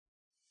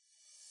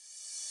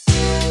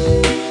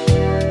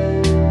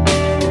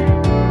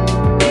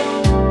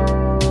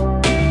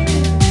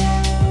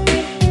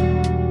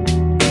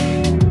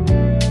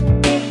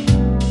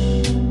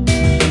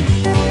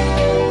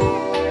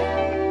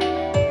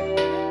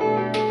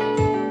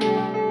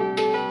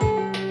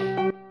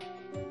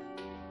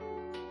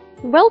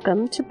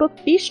Welcome to Book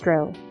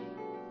Bistro,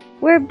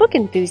 where book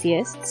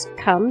enthusiasts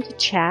come to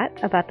chat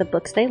about the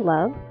books they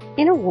love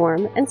in a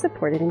warm and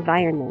supportive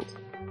environment.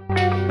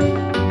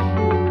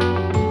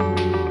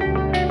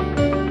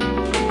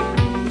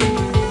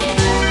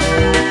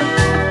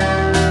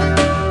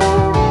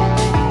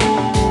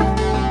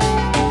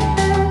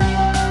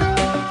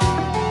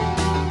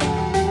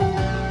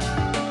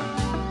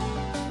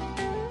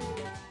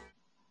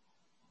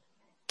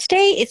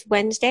 Today is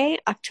Wednesday,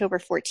 October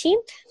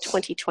 14th,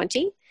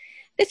 2020.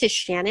 This is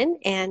Shannon,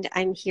 and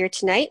I'm here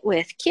tonight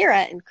with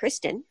Kira and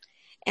Kristen,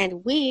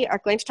 and we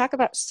are going to talk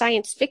about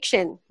science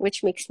fiction,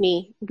 which makes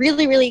me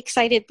really, really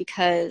excited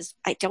because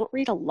I don't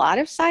read a lot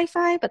of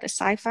sci-fi, but the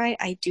sci-fi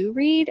I do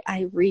read,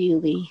 I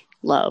really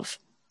love.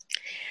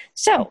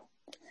 So,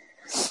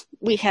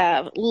 we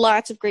have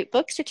lots of great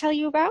books to tell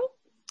you about,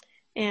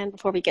 and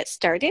before we get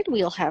started,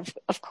 we'll have,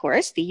 of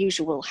course, the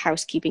usual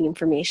housekeeping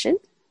information.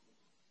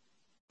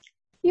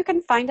 You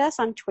can find us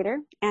on Twitter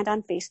and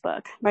on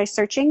Facebook by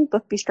searching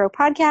Book Bistro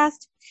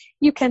Podcast.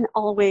 You can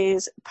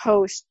always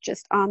post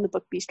just on the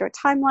Book Bistro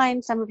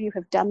timeline. Some of you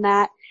have done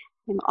that.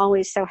 I'm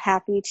always so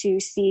happy to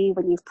see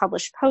when you've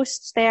published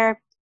posts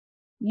there.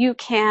 You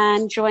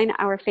can join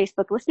our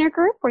Facebook listener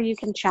group where you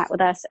can chat with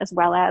us as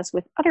well as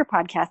with other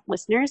podcast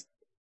listeners.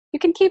 You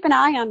can keep an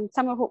eye on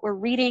some of what we're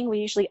reading. We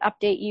usually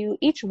update you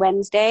each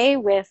Wednesday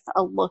with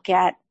a look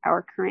at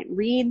our current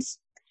reads.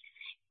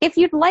 If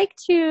you'd like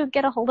to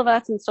get a hold of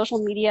us and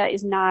social media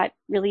is not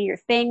really your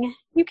thing,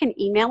 you can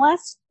email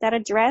us. That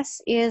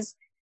address is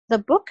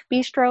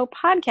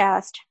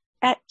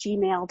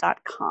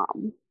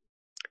thebookbistropodcast@gmail.com.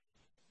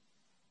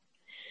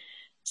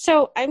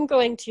 So I'm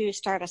going to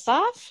start us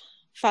off,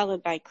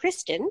 followed by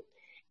Kristen,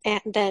 and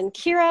then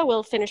Kira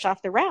will finish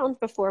off the round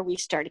before we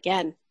start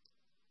again.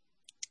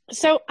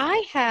 So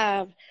I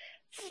have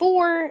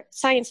 4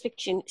 science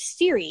fiction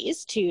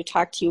series to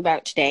talk to you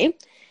about today,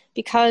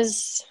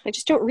 because I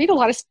just don't read a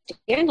lot of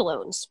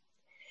standalones.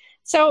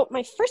 So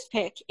my first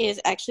pick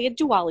is actually a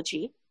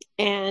duology,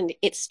 and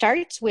it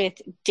starts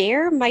with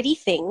Dare Mighty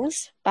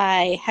Things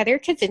by Heather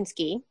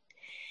Kaczynski,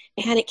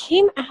 and it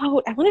came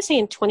out, I want to say,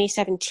 in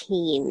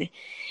 2017.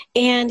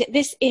 And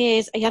this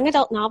is a young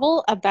adult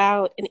novel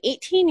about an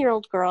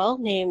 18-year-old girl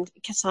named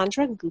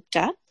Cassandra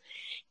Gupta,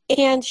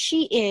 and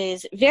she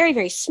is very,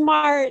 very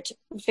smart,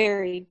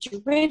 very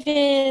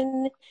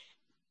driven,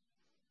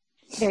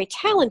 very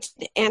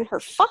talented, and her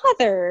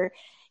father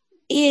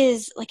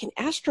is like an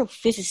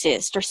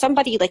astrophysicist or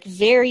somebody like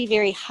very,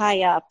 very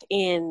high up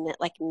in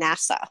like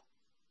NASA.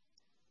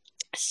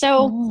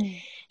 So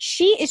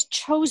she is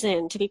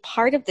chosen to be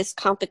part of this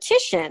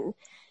competition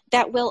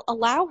that will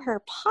allow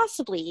her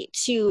possibly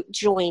to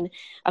join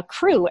a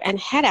crew and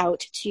head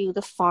out to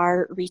the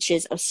far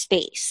reaches of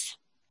space.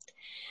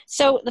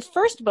 So the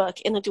first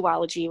book in the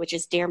duology, which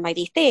is Dare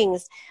Mighty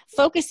Things,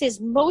 focuses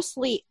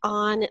mostly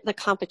on the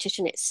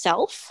competition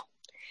itself.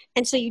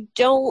 And so you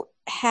don't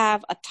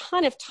have a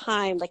ton of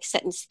time like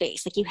set in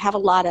space. Like you have a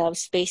lot of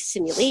space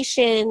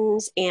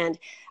simulations and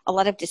a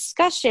lot of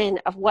discussion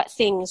of what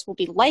things will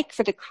be like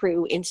for the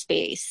crew in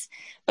space,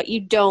 but you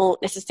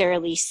don't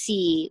necessarily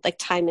see like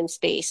time and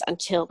space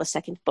until the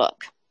second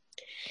book.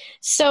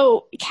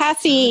 So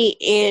Cassie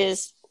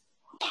is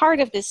part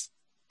of this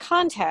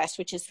contest,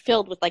 which is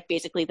filled with like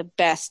basically the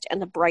best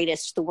and the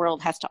brightest the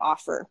world has to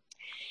offer.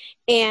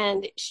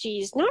 And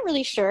she's not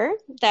really sure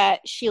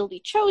that she'll be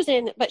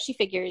chosen, but she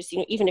figures,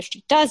 even if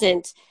she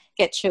doesn't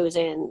get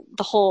chosen,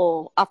 the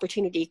whole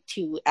opportunity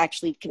to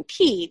actually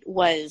compete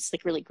was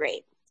like really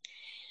great.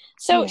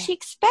 So she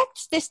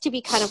expects this to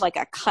be kind of like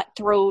a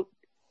cutthroat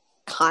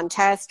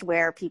contest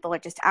where people are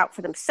just out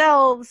for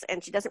themselves,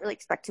 and she doesn't really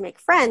expect to make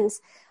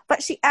friends,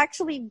 but she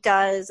actually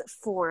does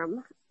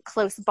form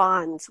close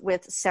bonds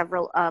with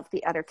several of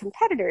the other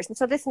competitors. And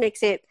so this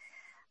makes it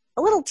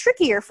a little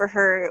trickier for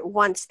her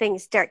once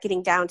things start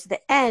getting down to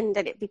the end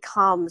and it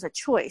becomes a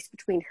choice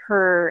between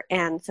her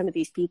and some of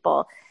these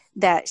people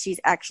that she's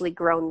actually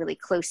grown really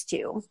close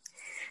to.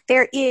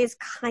 There is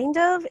kind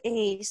of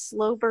a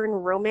slow burn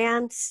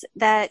romance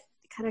that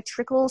kind of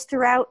trickles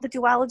throughout the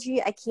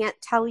duology. I can't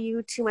tell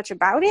you too much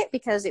about it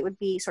because it would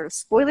be sort of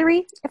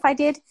spoilery if I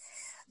did,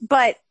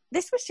 but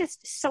this was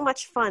just so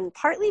much fun,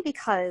 partly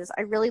because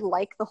I really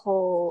like the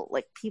whole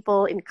like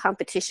people in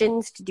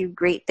competitions to do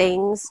great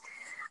things.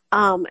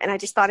 And I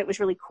just thought it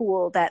was really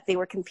cool that they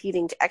were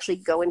competing to actually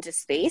go into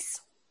space.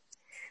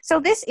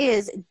 So this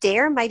is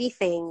Dare Mighty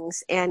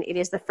Things, and it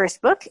is the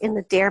first book in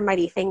the Dare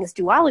Mighty Things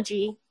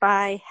duology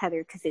by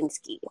Heather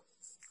Kaczynski.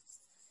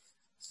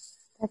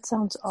 That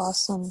sounds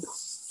awesome.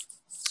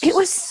 It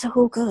was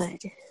so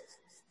good. And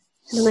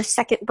then the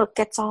second book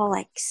gets all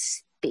like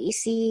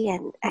spacey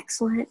and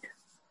excellent.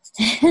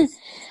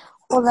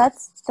 Well,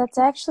 that's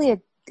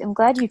actually I'm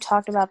glad you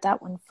talked about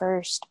that one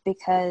first,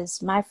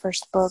 because my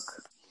first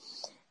book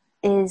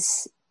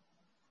is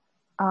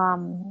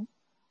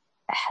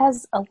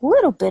has a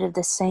little bit of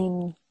the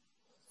same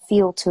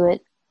feel to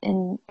it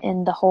in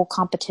the whole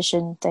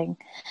competition thing.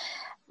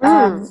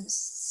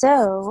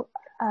 So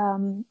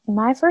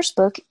my first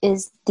book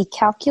is The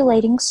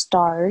Calculating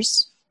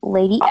Stars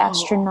Lady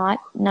Astronaut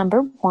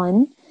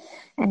 #1,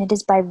 and it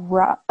is by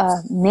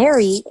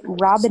Mary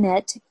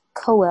Robinette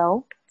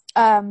Kowal.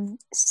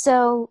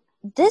 So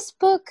this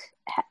book,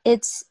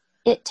 it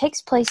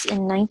takes place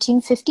in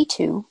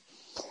 1952,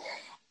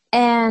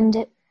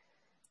 and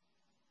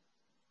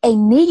a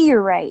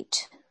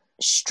meteorite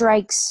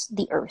strikes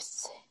the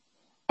Earth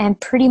and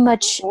pretty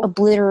much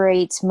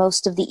obliterates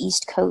most of the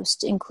East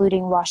Coast,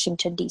 including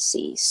Washington,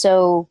 D.C.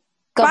 So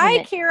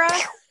government... Bye, Kira.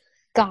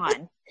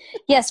 Gone.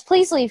 Yes,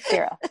 please leave,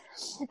 Kira.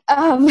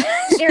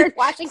 You're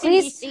Washington,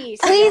 D.C.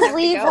 So please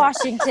leave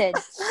Washington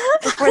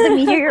before the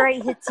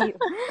meteorite hits you.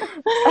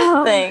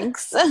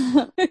 Thanks.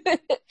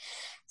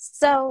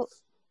 So,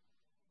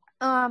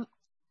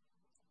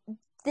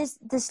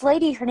 this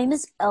lady, her name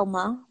is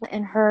Elma,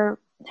 and her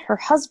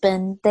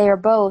husband, they are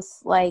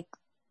both like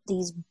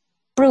these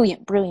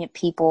brilliant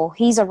people.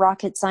 He's a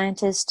rocket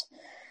scientist.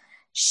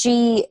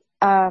 She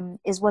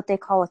is what they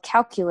call a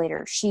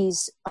calculator.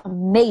 She's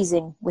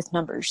amazing with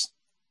numbers.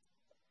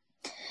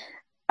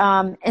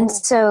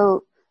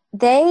 So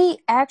they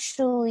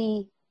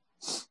actually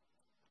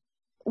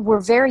were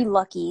very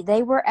lucky.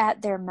 They were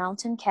at their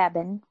mountain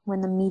cabin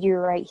when the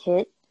meteorite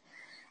hit,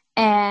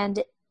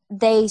 and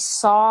they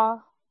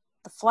saw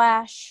the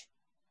flash.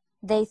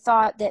 They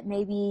thought that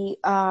maybe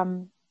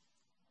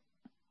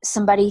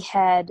somebody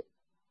had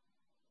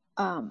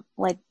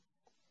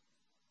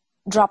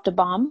dropped a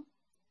bomb,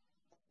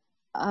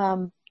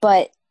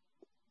 but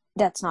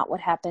that's not what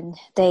happened.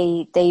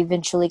 They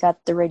eventually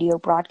got the radio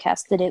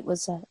broadcast that it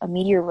was a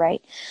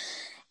meteorite,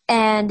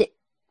 and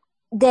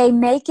they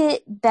make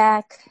it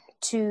back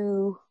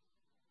to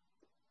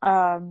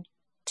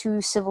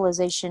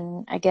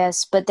civilization, I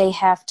guess, but they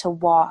have to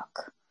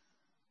walk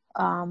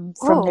from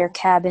their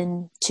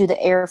cabin to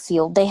the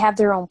airfield. They have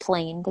their own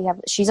plane.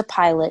 She's a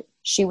pilot.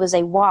 She was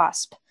a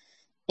WASP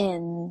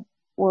in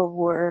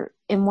the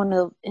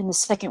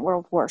Second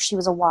World War. She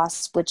was a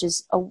WASP, which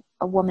is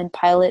a woman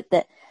pilot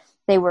that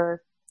they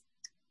were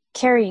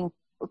couriering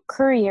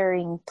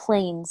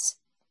planes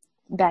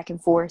back and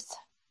forth.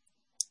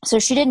 So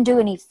she didn't do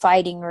any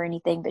fighting or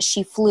anything, but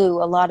she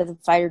flew a lot of the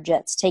fighter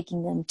jets,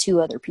 taking them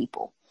to other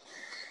people.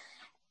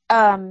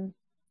 And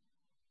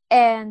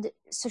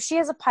so she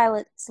has a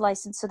pilot's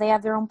license, so they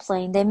have their own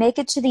plane. They make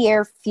it to the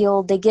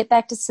airfield. They get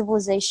back to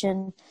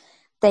civilization.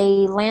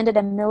 They land at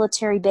a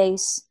military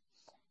base.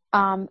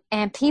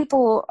 And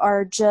people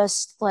are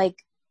just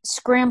like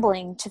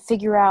scrambling to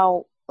figure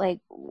out, like,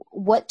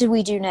 what do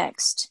we do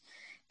next?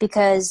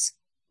 Because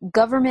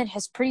government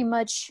has pretty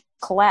much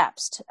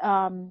collapsed.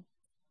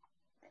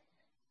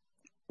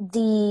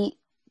 The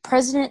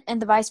president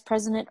and the vice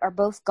president are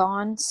both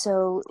gone,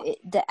 so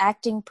the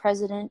acting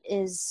president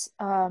is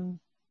the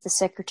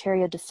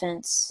Secretary of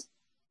Defense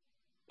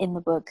in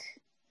the book.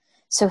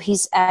 So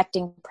he's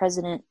acting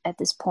president at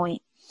this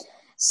point.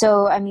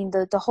 So, I mean,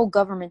 the whole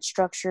government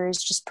structure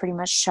is just pretty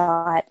much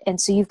shot. And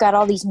so you've got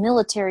all these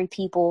military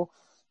people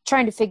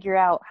trying to figure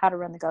out how to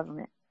run the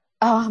government.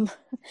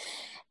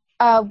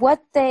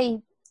 What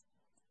they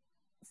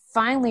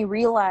finally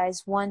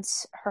realize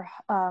once her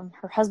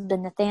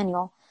husband,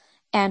 Nathaniel,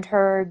 and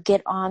her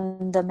get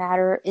on the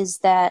matter is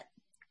that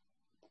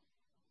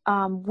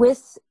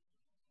with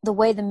the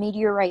way the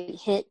meteorite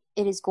hit,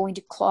 it is going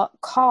to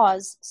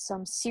cause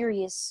some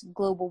serious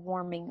global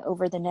warming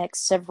over the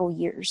next several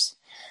years.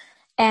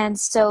 And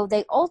so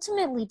they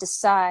ultimately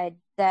decide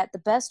that the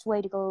best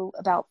way to go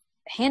about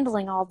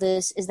handling all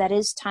this is that it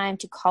is time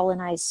to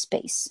colonize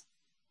space.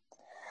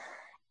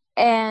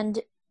 And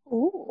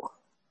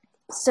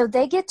so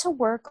they get to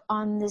work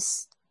on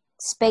this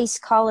space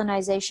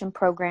colonization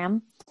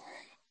program.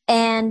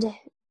 And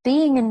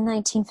being in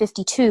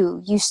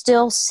 1952, you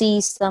still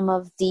see some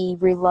of the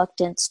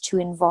reluctance to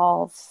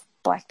involve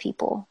Black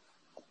people.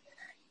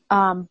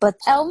 But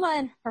Elma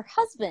and her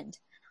husband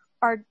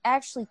are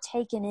actually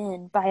taken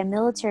in by a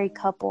military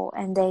couple,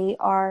 and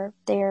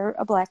they're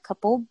a Black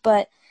couple,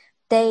 but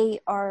they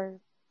are,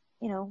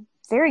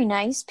 very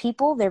nice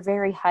people. They're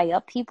very high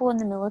up people in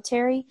the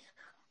military.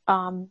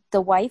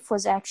 The wife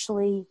was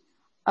actually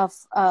a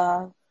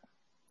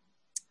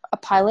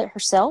pilot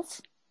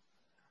herself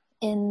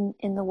in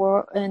the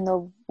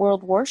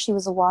World War. She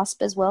was a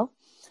WASP as well.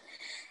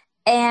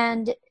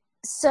 And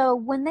so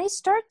when they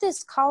start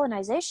this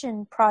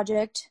colonization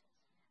project,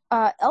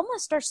 Elma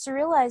starts to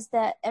realize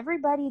that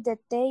everybody that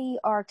they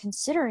are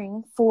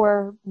considering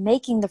for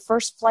making the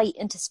first flight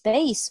into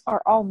space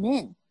are all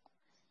men.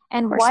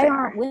 And why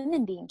aren't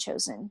women being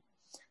chosen?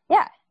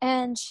 Yeah.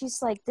 And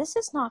she's like, this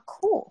is not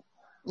cool.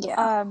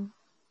 Yeah.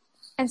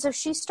 And so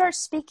she starts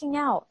speaking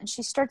out, and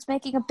she starts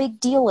making a big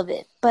deal of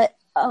it. But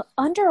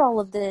under all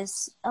of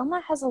this,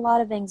 Elma has a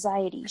lot of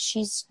anxiety.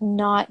 She's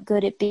not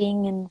good at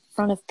being in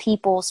front of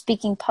people,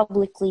 speaking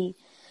publicly.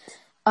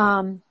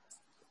 And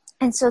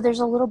so there's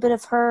a little bit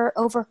of her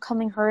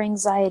overcoming her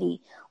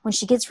anxiety. When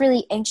she gets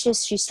really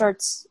anxious, she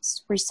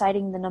starts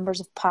reciting the numbers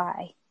of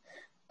pi.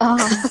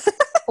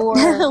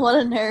 Or what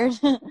a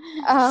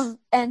nerd.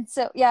 And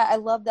so yeah, I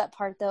love that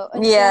part though.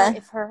 And Yeah. so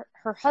if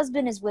her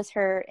husband is with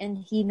her and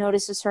he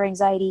notices her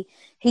anxiety,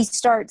 he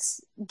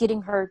starts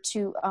getting her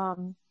to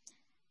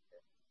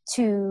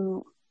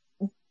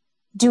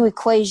do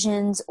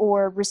equations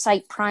or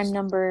recite prime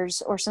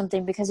numbers or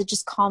something, because it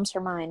just calms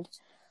her mind.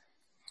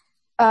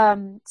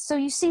 So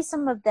you see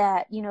some of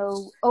that,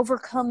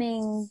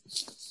 overcoming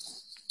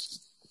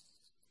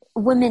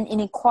women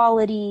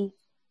inequality.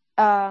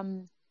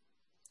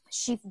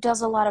 She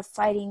does a lot of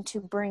fighting to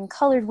bring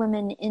colored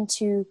women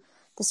into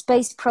the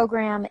space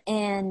program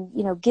and,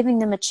 giving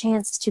them a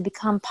chance to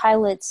become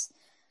pilots.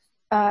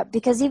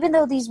 Because even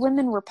though these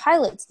women were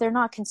pilots, they're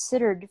not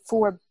considered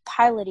for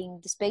piloting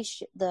the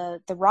spaceship,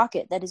 the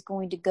rocket that is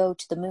going to go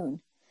to the moon.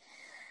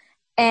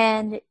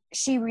 And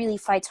she really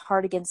fights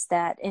hard against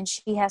that, and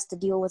she has to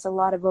deal with a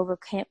lot of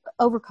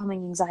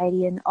overcoming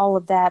anxiety and all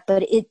of that.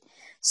 But it's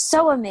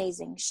so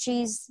amazing.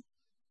 She's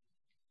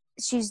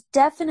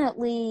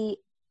definitely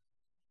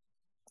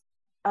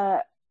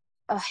a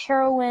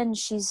heroine.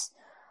 She's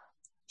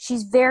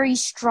very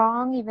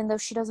strong, even though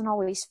she doesn't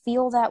always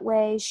feel that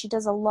way. She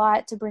does a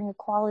lot to bring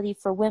equality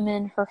for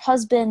women. Her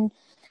husband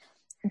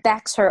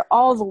backs her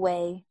all the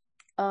way,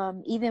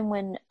 even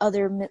when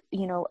other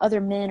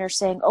men are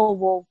saying, "Oh,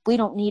 well, we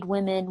don't need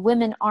women.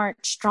 Women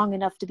aren't strong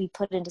enough to be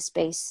put into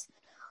space."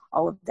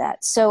 All of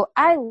that. So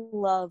I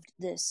loved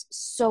this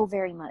so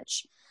very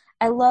much.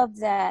 I love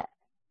that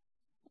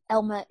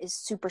Elma is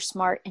super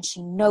smart, and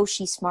she knows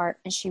she's smart,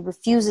 and she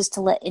refuses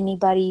to let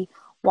anybody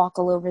walk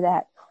all over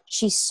that.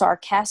 She's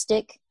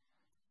sarcastic,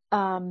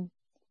 but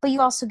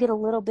you also get a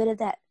little bit of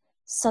that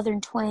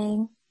Southern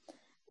twang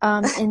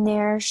in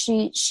there.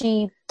 She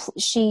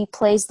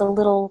plays the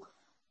little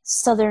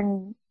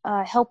Southern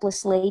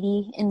helpless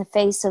lady in the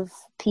face of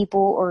people,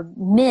 or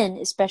men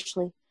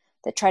especially,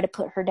 that try to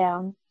put her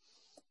down.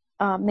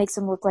 Makes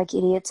them look like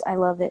idiots. I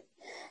love it.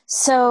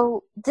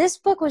 So this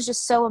book was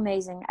just so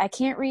amazing. I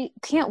can't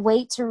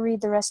wait to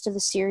read the rest of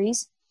the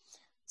series.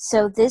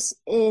 So this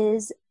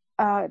is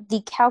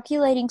The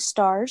Calculating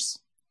Stars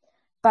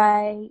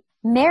by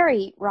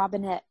Mary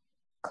Robinette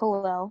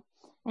Kowal,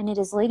 and it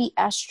is Lady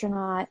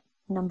Astronaut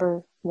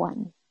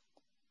 #1.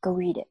 Go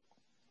read it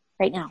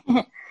right now.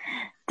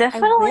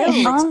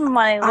 Definitely on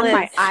my list. On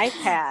my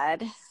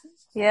iPad.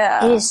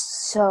 Yeah. It is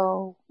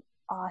so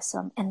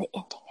awesome, and the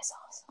ending is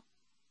awesome.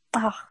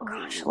 Oh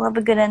gosh, love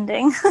a good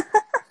ending.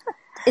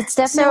 It's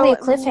definitely a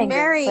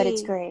cliffhanger, but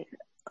it's great.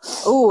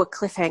 Oh, a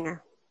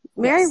cliffhanger.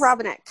 Mary Yes.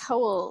 Robinette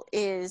Kowal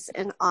is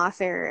an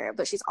author,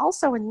 but she's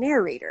also a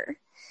narrator.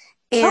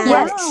 And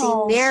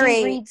wow. she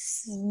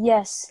narrates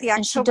Yes, the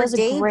and she October does a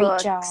Day great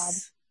books. job.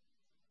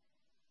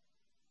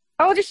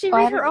 Oh, does she Oh,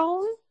 I read her don't-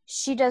 own?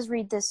 She does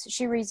read this.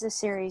 She reads this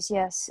series,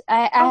 yes.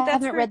 I that's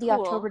haven't very read the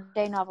cool. October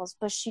Day novels,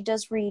 but she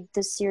does read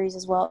this series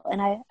as well, and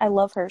I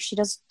love her. She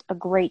does a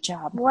great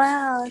job.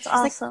 Wow, that's She's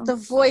awesome. like the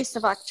voice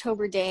of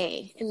October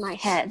Day in my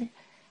head.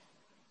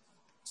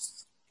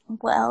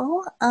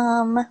 Well,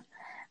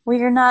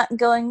 we are not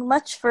going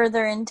much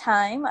further in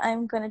time.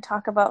 I'm going to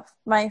talk about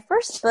my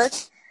first book,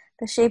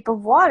 The Shape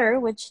of Water,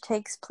 which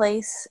takes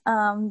place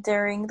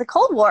during the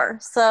Cold War.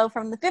 So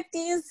from the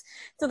 50s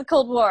to the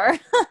Cold War.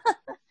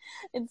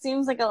 It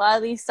seems like a lot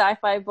of these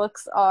sci-fi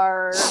books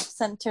are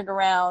centered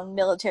around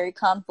military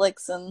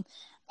conflicts and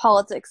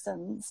politics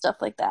and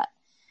stuff like that.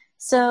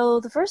 So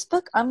the first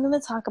book I'm going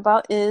to talk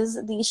about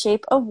is The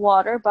Shape of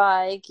Water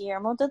by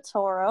Guillermo del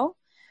Toro,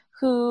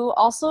 who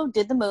also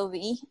did the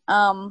movie.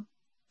 The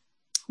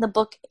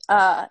book,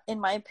 in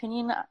my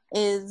opinion,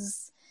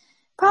 is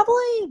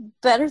probably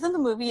better than the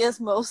movie, as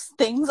most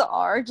things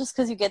are, just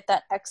because you get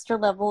that extra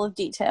level of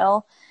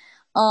detail.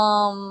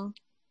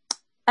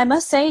 I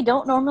must say,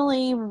 don't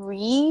normally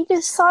read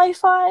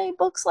sci-fi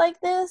books like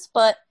this,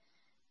 but,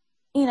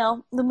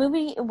 the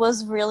movie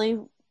was really,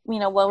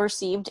 well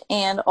received,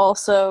 and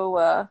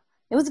also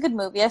it was a good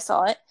movie. I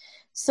saw it.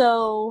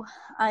 So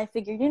I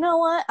figured, you know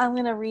what? I'm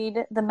going to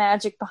read the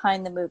magic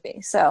behind the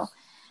movie. So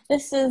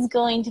this is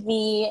going to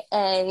be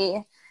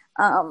a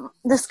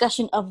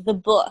discussion of the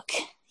book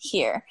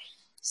here.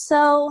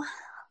 So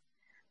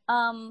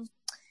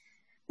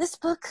this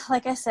book,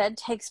 like I said,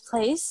 takes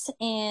place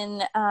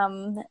in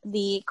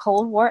the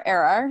Cold War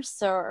era.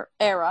 So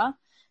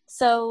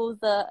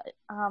the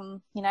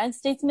United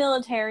States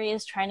military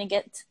is trying to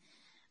get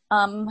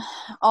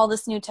all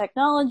this new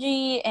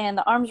technology, and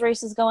the arms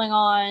race is going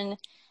on,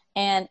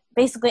 and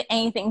basically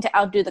anything to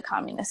outdo the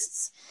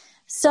communists.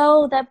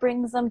 So that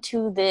brings them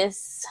to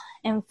this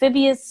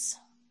amphibious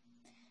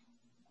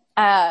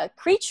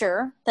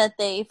creature that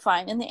they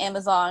find in the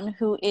Amazon,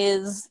 who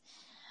is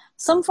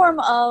some form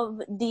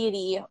of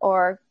deity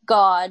or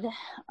god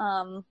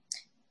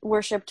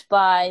worshipped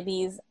by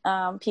these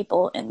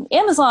people in the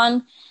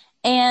Amazon.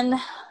 And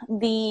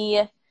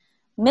the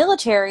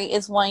military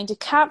is wanting to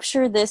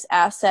capture this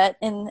asset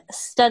and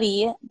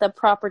study the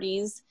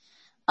properties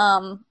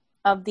of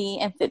the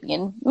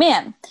amphibian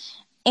man.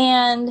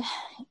 And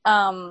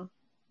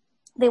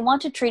they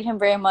want to treat him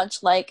very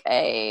much like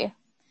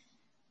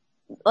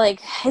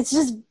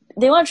it's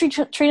they want to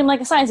treat him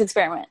like a science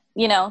experiment.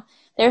 You know,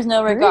 there's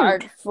no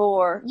regard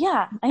for,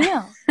 yeah, I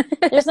know.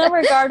 There's no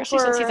regard for,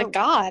 since he's a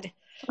god.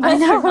 I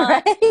know,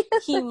 right?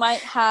 He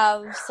might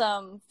have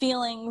some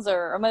feelings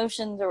or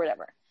emotions or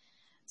whatever.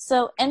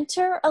 So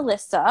enter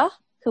Alyssa,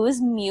 who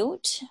is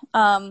mute.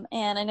 And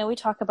I know we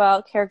talk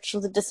about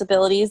characters with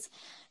disabilities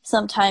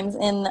sometimes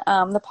in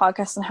the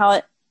podcast and how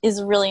it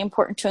is really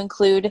important to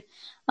include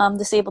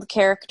disabled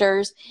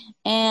characters.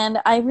 And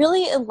I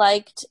really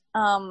liked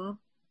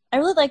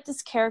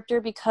this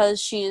character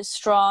because she is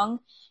strong.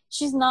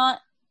 She's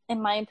not,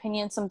 in my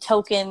opinion, some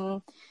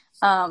token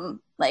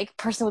like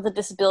person with a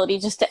disability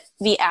just to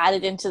be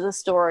added into the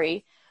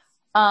story.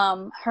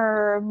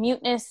 Her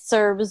muteness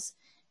serves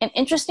an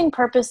interesting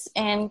purpose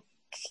and,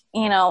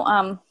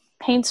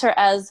 paints her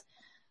as,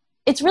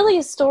 it's really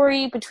a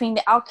story between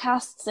the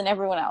outcasts and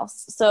everyone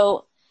else.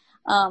 So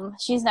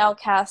she's an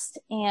outcast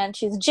and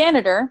she's a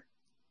janitor.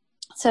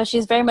 So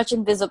she's very much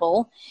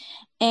invisible.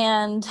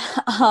 And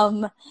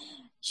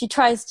she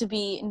tries to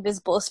be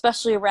invisible,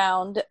 especially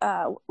around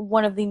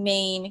one of the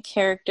main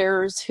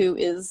characters who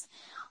is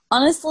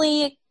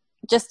honestly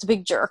just a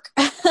big jerk.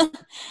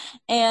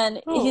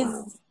 And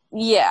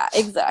yeah,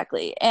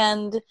 exactly.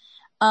 And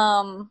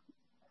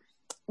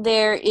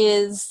there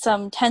is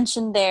some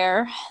tension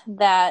there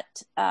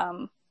that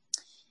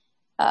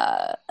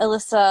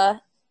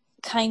Alyssa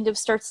kind of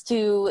starts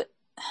to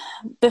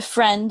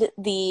befriend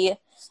the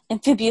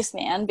amphibious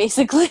man,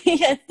 basically.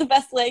 That's the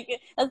best way,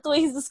 that's the way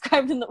he's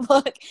described in the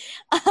book.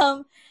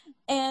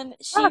 And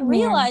she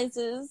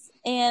realizes,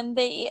 and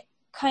they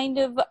kind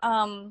of,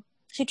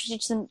 she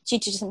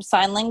teaches him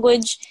sign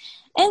language,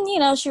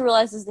 and, she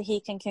realizes that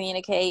he can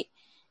communicate,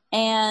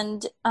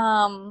 and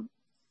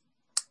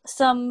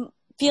some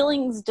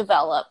feelings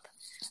develop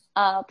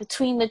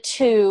between the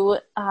two,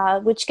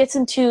 which gets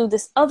into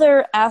this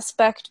other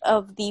aspect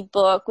of the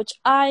book, which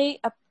I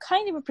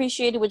kind of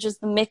appreciated, which is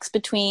the mix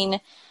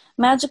between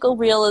magical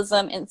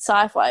realism and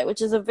sci-fi,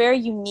 which is a very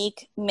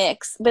unique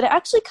mix. But it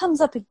actually comes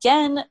up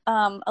again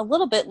a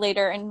little bit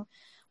later in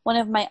one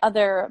of my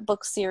other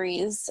book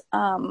series.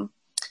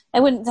 I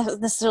wouldn't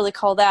necessarily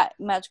call that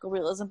magical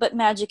realism, but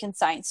magic and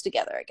science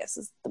together, I guess,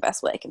 is the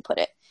best way I can put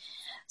it.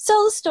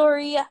 So the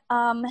story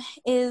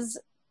is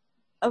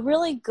a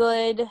really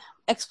good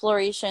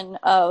exploration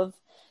of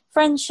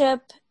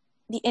friendship,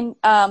 the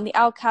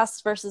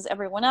outcasts versus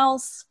everyone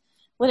else,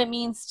 what it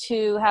means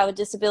to have a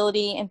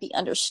disability and be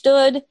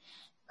understood,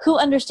 who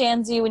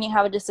understands you when you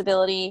have a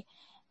disability,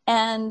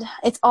 and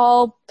it's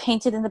all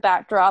painted in the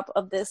backdrop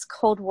of this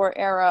Cold War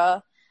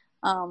era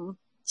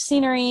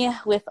scenery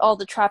with all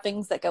the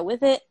trappings that go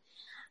with it.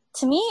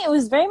 To me, it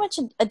was very much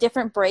a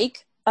different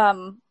break,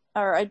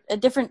 or a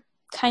different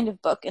kind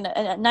of book, and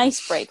a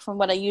nice break from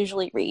what I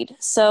usually read.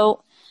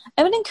 So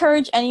I would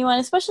encourage anyone,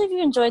 especially if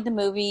you enjoyed the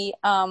movie,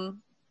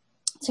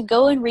 to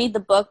go and read the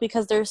book,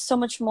 because there's so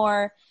much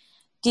more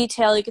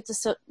detail. You get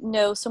to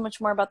know so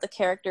much more about the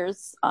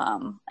characters,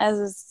 as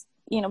is,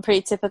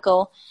 pretty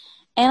typical.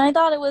 And I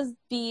thought it would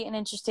be an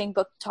interesting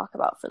book to talk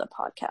about for the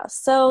podcast.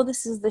 So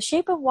this is The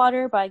Shape of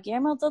Water by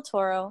Guillermo del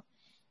Toro,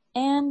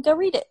 and go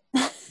read it.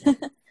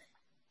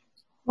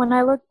 When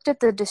I looked at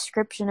the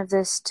description of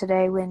this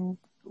today, when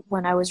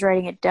I was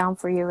writing it down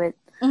for you,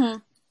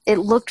 it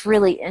looked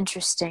really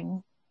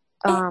interesting.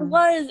 It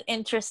was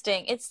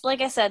interesting. It's,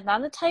 like I said,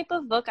 not the type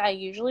of book I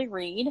usually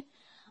read,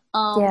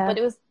 but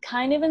it was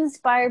kind of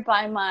inspired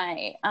by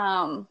my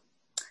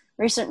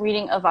recent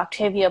reading of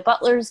Octavia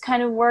Butler's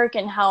kind of work,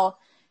 and how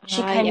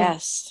she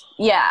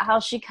how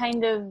she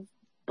kind of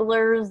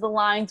blurs the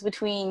lines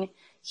between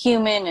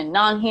human and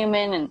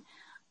non-human, and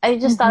I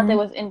just thought that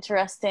was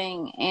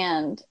interesting,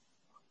 and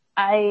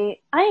I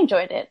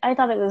enjoyed it. I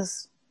thought it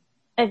was,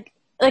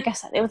 like I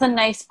said, it was a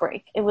nice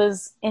break. It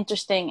was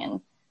interesting,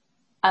 and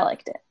I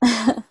liked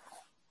it.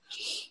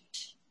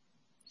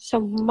 So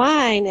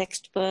my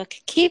next book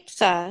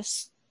keeps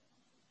us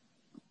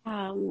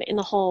in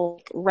the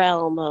whole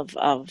realm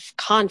of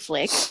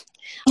conflict,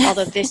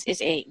 although this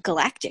is a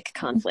galactic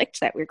conflict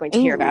that we're going to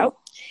hear about.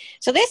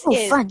 So this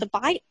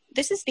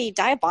is the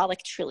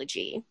Diabolic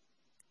trilogy,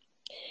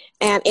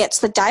 and it's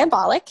The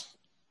Diabolic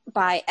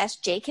by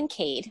S.J.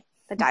 Kincaid,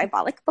 The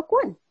Diabolic Book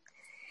 1.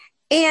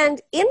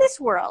 And in this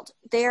world,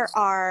 there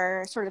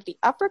are sort of the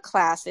upper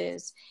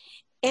classes,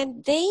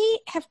 and they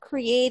have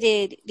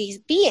created these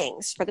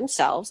beings for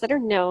themselves that are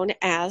known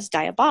as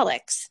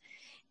diabolics.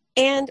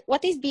 And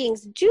what these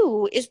beings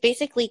do is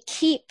basically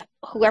keep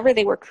whoever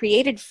they were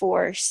created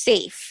for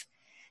safe.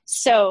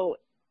 So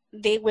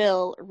they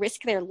will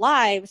risk their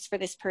lives for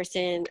this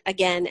person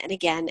again and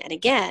again and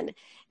again.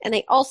 And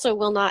they also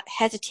will not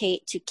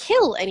hesitate to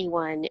kill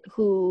anyone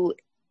who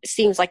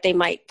seems like they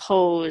might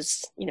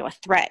pose, a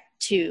threat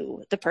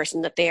to the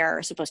person that they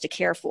are supposed to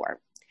care for.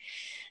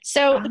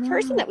 So the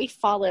person that we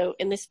follow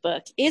in this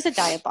book is a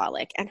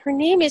diabolic, and her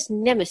name is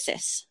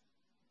Nemesis.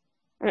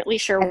 I'm not really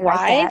sure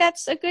why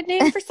that's a good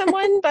name for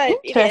someone, but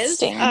it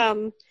is.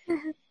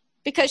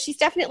 Because she's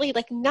definitely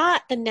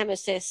not the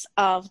nemesis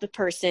of the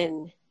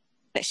person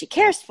that she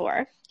cares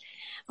for,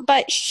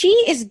 but she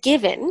is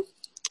given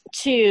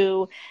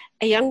to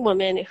a young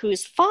woman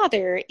whose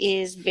father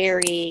is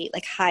very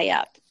like high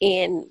up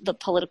in the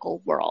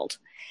political world.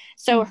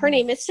 So her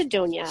name is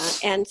Sidonia,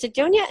 and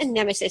Sidonia and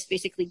Nemesis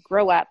basically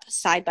grow up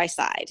side by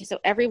side. So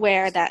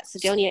everywhere that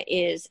Sidonia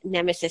is,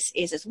 Nemesis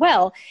is as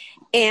well.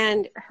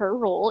 And her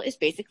role is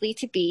basically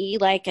to be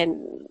like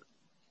an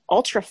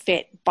ultra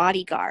fit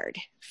bodyguard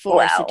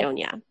for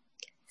Sidonia.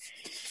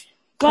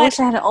 But I wish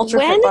I had an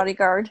ultra fit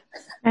bodyguard.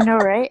 I know,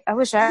 right? I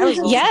wish I was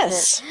ultra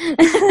yes. fit.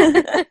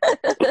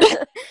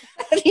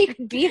 You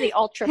could be the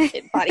ultra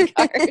fit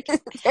bodyguard.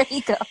 There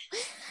you go.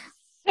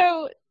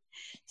 So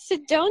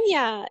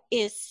Sidonia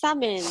is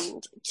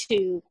summoned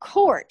to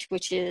court,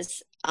 which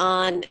is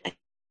on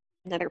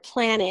another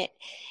planet,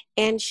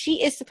 and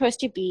she is supposed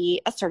to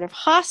be a sort of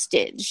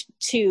hostage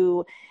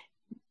to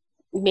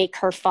make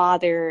her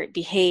father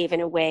behave in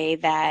a way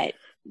that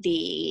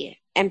the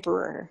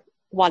emperor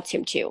wants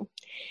him to.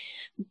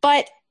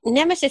 But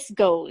Nemesis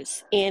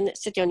goes in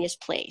Sidonia's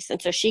place,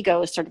 and so she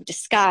goes sort of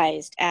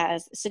disguised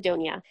as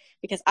Sidonia,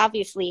 because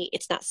obviously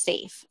it's not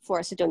safe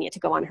for Sidonia to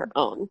go on her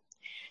own.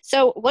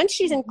 So once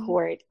she's in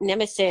court,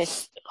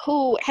 Nemesis,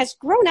 who has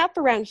grown up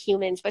around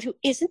humans but who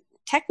isn't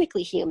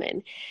technically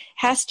human,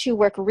 has to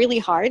work really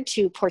hard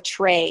to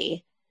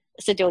portray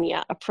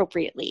Sidonia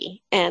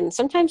appropriately. And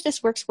sometimes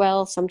this works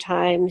well,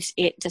 sometimes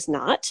it does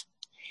not.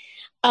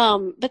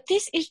 But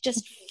this is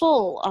just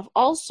full of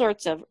all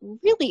sorts of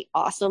really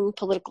awesome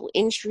political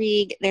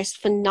intrigue. There's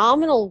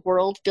phenomenal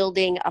world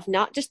building of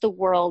not just the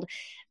world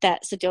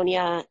that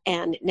Sidonia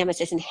and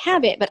Nemesis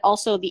inhabit, but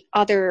also the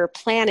other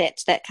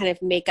planets that kind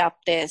of make up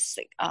this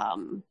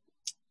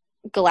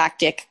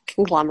galactic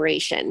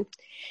conglomeration.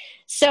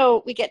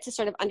 So we get to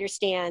sort of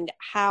understand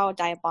how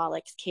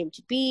Diabolics came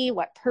to be,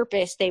 what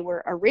purpose they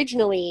were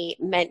originally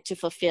meant to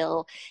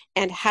fulfill,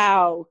 and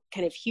how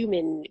kind of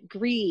human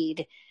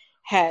greed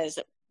has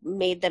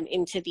made them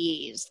into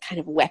these kind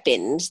of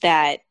weapons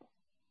that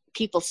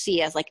people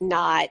see as like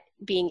not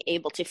being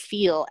able to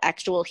feel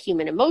actual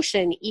human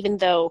emotion, even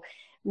though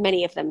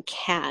many of them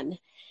can.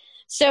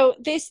 So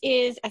this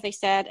is, as I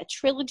said, a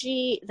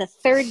trilogy. The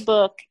third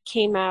book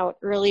came out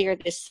earlier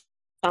this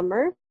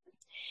summer,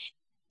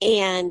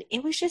 and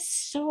it was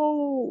just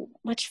so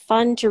much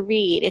fun to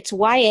read. It's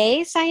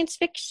YA science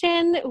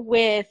fiction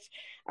with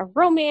a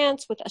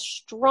romance with a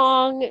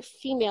strong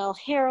female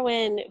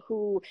heroine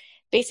who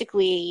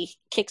basically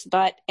kicks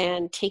butt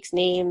and takes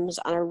names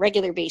on a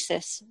regular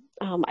basis.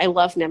 I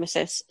love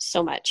Nemesis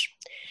so much.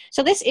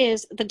 So this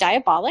is The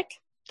Diabolic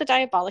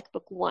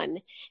Book 1,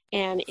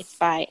 and it's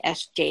by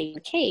S.J.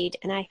 McCade,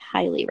 and I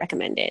highly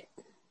recommend it.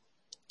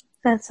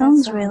 That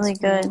sounds really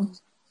good.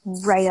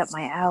 Right up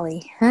my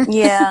alley.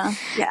 Yeah.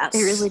 Yes.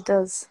 It really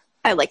does.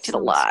 I liked it a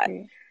lot.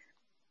 Great.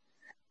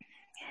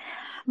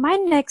 My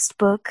next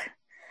book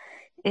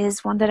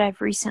is one that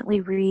I've recently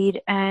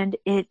read, and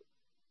it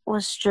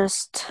was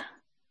just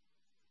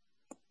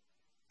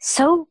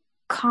so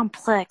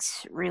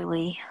complex,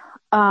 really.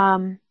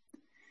 But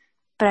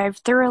I've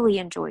thoroughly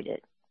enjoyed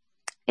it.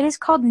 It is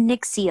called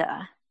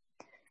Nyxia,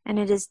 and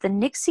it is the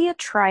Nyxia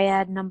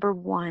Triad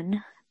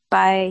 #1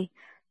 by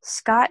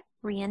Scott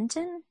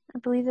Rienton. I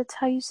believe that's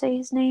how you say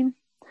his name.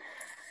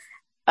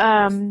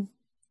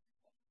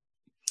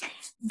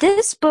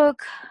 This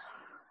book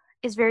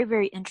is very,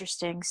 very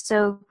interesting.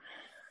 So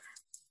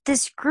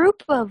this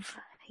group of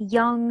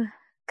young,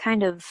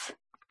 kind of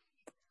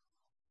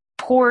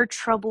poor,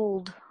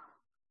 troubled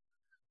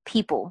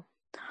people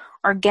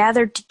are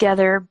gathered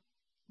together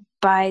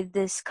by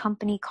this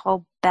company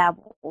called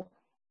Babel.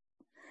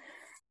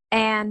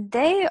 And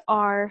they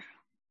are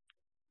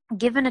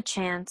given a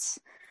chance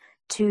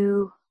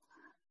to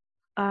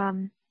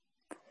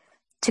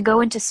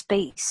go into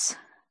space.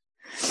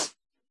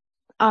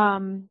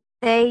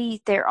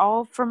 They're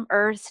all from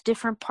Earth,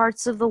 different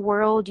parts of the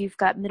world. You've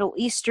got Middle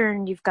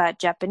Eastern, you've got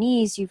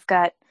Japanese, you've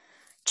got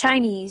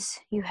Chinese,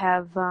 you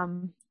have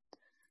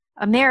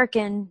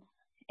American,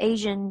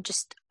 Asian,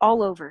 just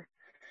all over.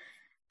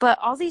 But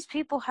all these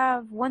people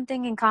have one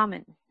thing in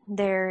common.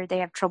 They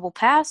have troubled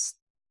past,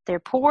 they're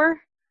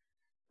poor,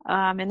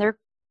 and they're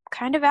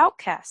kind of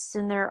outcasts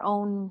in their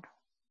own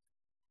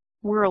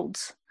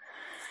worlds.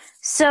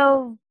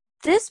 So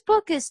this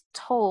book is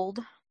told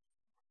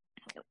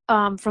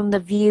from the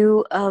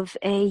view of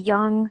a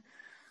young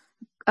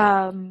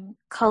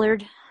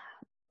colored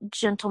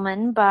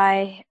gentleman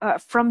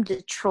from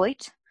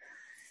Detroit.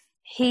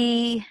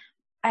 We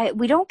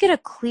don't get a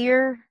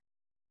clear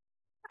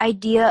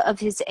idea of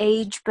his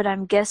age, but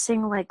I'm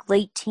guessing like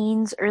late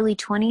teens, early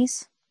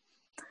 20s.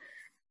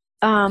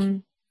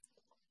 And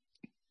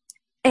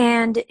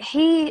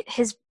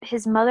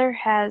his mother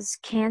has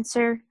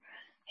cancer.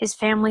 His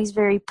family's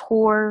very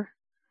poor.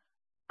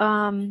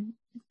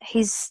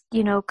 He's,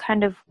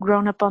 kind of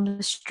grown up on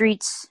the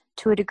streets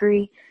to a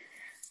degree.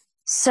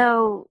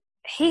 So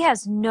he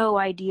has no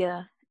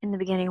idea in the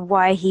beginning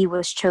why he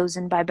was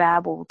chosen by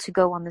Babel to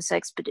go on this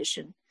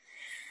expedition.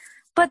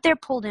 But they're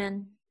pulled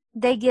in.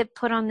 They get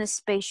put on this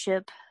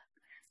spaceship.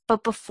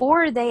 But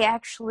before they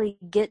actually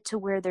get to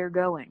where they're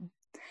going,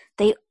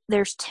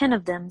 there's 10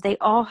 of them. They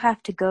all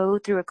have to go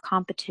through a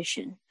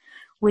competition,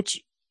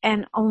 which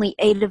and only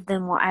 8 of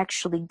them will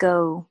actually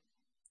go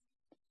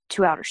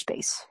to outer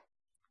space.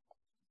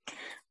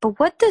 But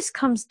what this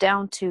comes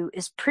down to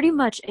is pretty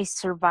much a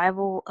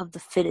survival of the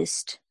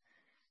fittest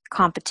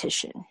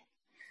competition.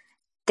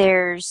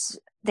 They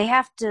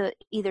have to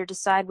either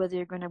decide whether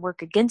they're going to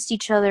work against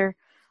each other,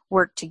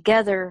 work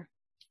together.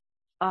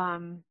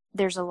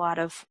 There's a lot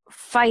of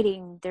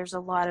fighting. There's a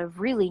lot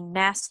of really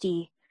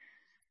nasty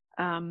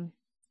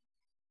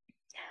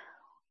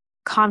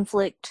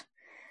conflict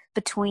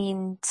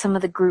between some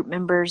of the group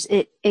members.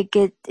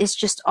 It's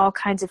just all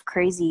kinds of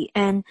crazy.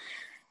 And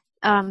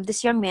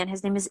this young man,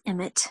 his name is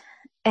Emmett,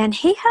 and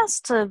he has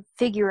to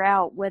figure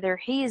out whether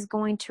he is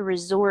going to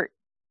resort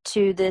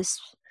to this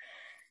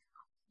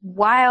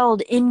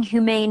wild,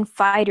 inhumane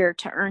fighter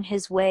to earn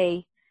his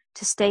way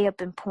to stay up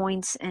in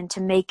points and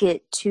to make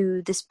it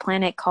to this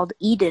planet called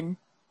Eden,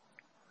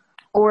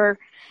 or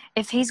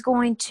if he's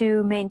going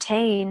to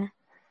maintain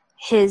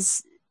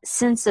his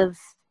sense of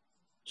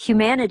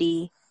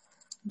humanity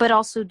but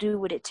also do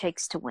what it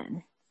takes to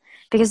win.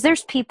 Because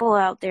there's people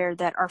out there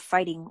that are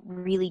fighting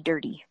really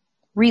dirty.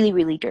 Really,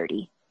 really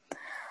dirty.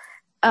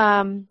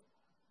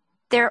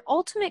 Their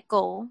ultimate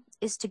goal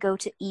is to go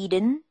to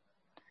Eden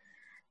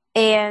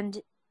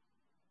and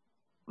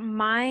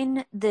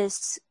mine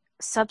this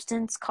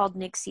substance called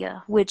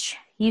Nixia, which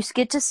you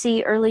get to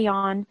see early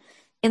on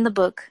in the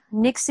book.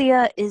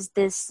 Nixia is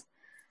this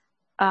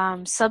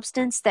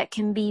substance that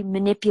can be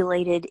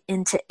manipulated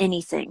into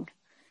anything.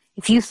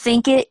 If you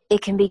think it,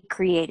 it can be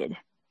created.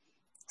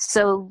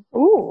 So,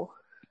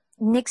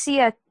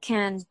 Nixia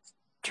can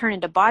turn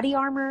into body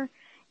armor.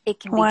 It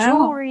can be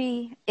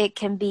jewelry. It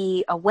can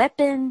be a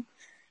weapon.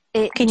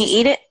 Can you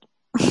eat it?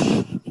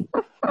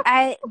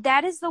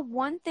 That is the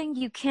one thing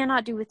you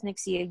cannot do with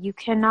Nixia. You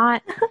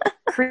cannot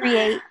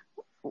create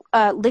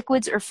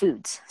liquids or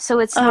foods. So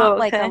it's not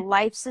like a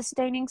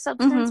life-sustaining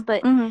substance,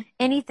 but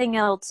anything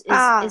else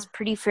is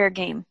pretty fair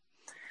game.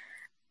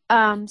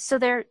 So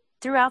they're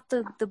throughout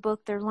the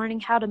book, they're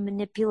learning how to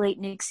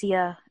manipulate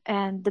Nixia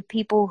and the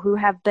people who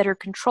have better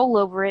control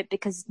over it,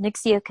 because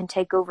Nixia can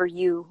take over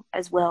you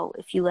as well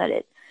if you let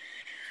it.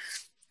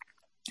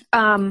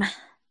 And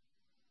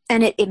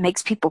it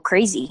makes people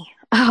crazy,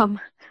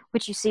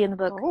 which you see in the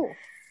book. Oh,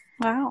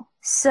 wow.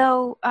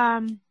 So,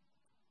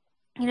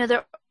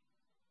 their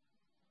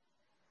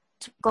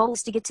goal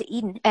is to get to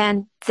Eden,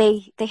 and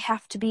they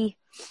have to be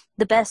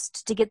the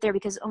best to get there,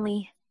 because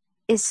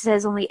it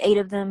says only 8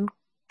 of them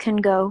can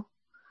go.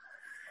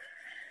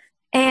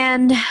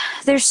 And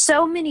there's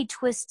so many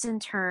twists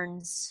and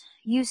turns.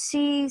 You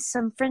see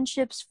some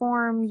friendships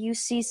form. You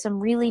see some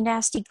really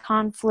nasty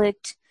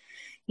conflict.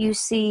 You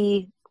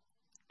see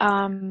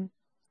finding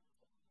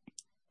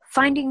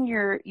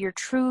your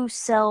true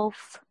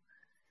self.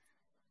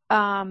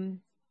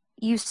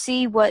 You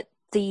see what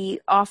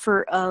the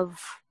offer of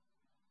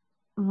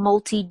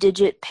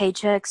multi-digit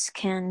paychecks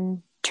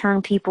can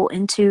turn people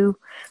into.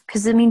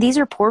 Because, these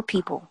are poor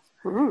people.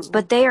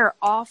 But they are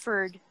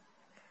offered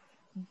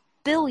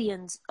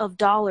billions of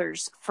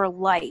dollars for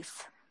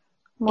life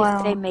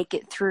if they make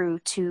it through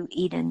to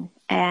Eden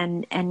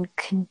and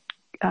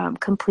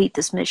complete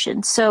this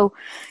mission. So,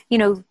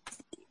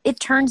 it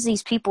turns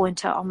these people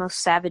into almost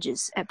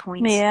savages at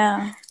points.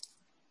 Yeah.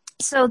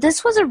 So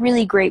this was a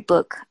really great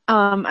book.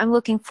 I'm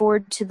looking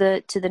forward to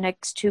the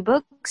next 2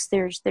 books.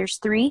 There's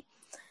 3.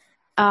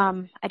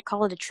 I'd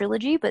call it a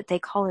trilogy, but they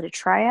call it a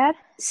triad.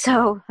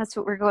 So that's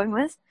what we're going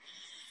with.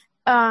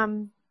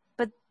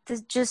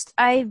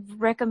 I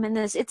recommend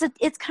this.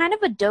 It's kind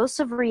of a dose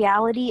of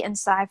reality and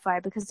sci-fi,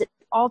 because it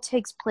all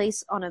takes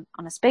place on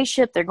a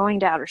spaceship. They're going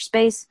to outer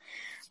space,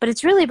 but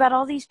it's really about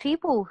all these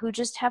people who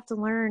just have to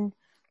learn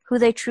who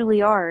they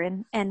truly are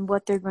and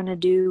what they're going to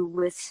do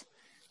with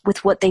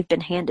what they've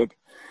been handed.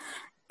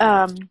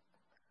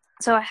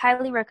 So I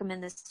highly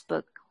recommend this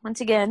book.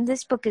 Once again,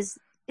 this book is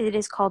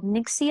called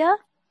Nixia,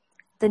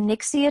 the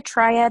Nixia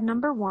Triad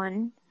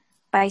 #1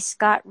 by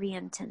Scott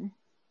Rienton.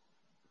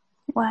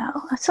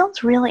 Wow, that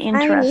sounds really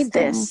interesting. I need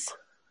this.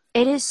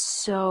 It is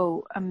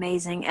so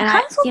amazing, and it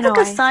kind of sounds like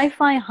a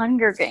sci-fi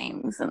Hunger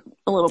Games a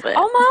little bit.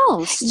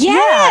 Almost,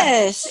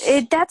 yes.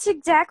 Yeah. That's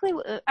exactly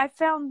what I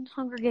found.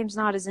 Hunger Games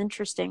not as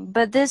interesting,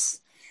 but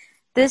this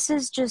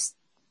is just,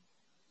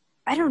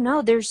 I don't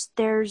know. There's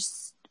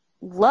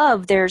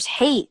love, there's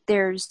hate,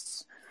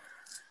 there's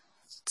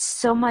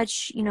so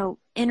much,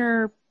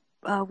 inner.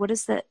 What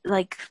is that,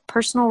 like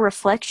personal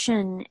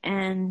reflection,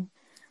 and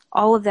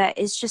all of that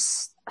is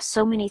just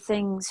so many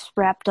things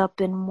wrapped up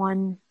in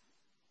one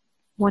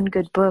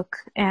good book.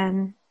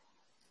 And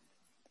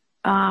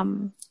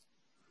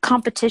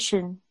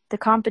competition. The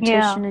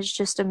competition is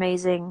just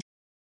amazing.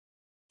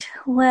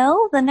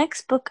 Well, the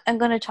next book I'm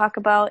going to talk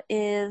about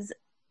is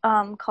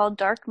called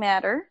Dark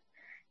Matter.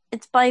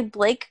 It's by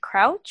Blake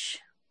Crouch.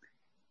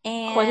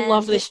 And I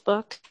love this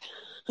book.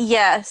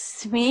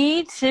 Yes,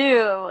 me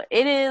too.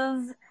 It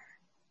is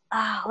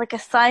like a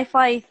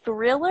sci-fi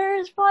thriller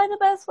is probably the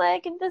best way I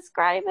can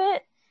describe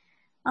it.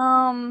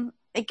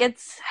 It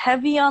gets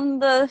heavy on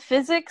the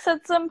physics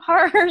at some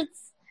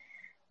parts.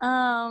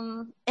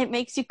 It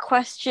makes you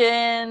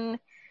question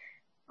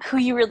who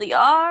you really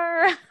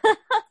are.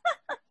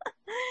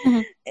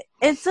 Mhm.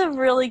 It's a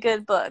really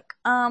good book.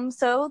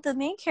 So the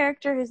main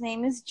character, his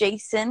name is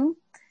Jason.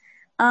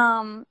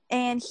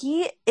 And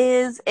he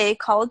is a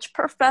college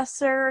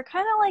professor,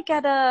 kind of like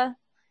at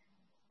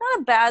not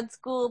a bad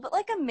school, but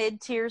like a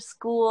mid-tier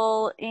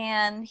school.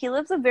 And he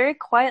lives a very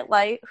quiet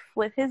life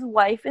with his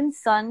wife and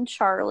son,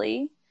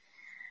 Charlie.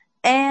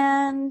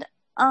 And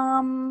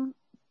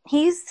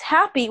he's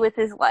happy with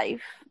his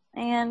life,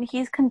 and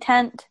he's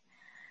content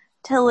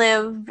to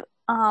live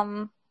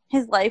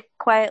his life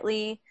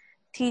quietly,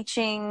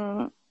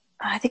 teaching,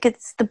 I think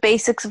it's the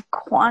basics of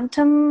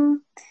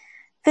quantum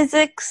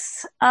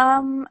physics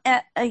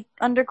at an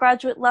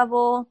undergraduate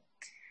level.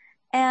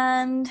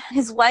 And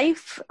his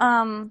wife,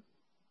 sorry,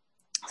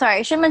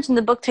 I should mention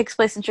the book takes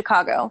place in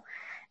Chicago.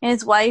 And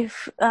his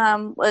wife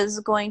was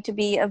going to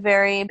be a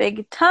very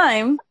big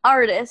time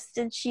artist,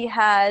 and she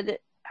had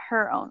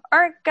her own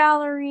art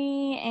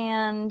gallery,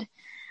 and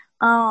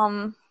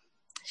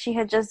she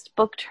had just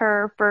booked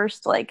her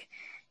first like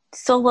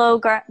solo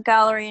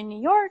gallery in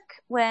New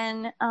York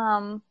when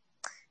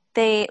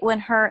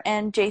her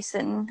and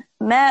Jason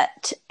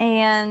met,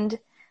 and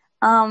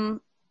kind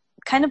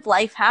of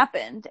life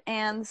happened,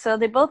 and so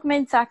they both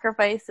made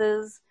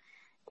sacrifices,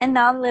 and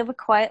now they live a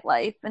quiet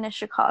life in a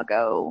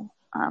Chicago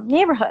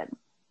neighborhood.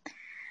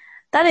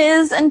 That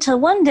is until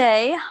one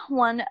day,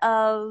 one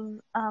of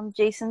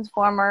Jason's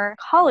former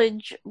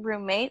college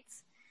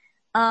roommates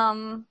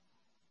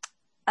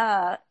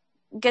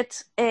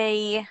gets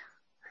a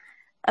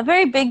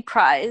very big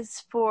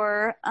prize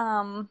for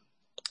a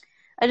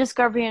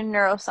discovery in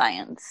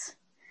neuroscience.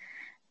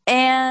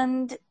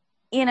 And,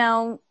 you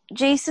know,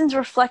 Jason's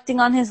reflecting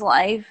on his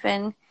life,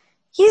 and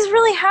he's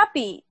really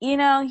happy. You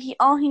know,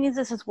 all he needs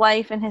is his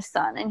wife and his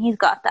son, and he's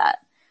got that.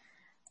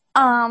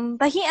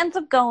 But he ends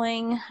up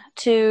going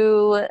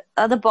to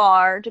the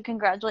bar to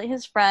congratulate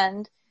his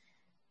friend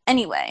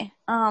anyway,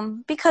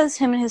 because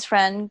him and his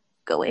friend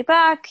go way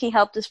back. He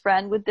helped his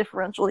friend with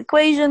differential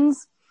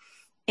equations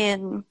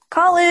in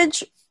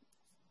college,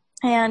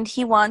 and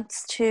he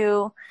wants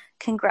to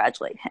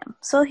congratulate him.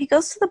 So he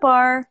goes to the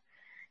bar,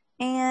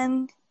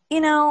 and,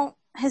 you know,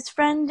 his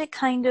friend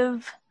kind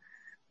of,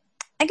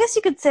 I guess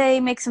you could say,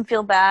 makes him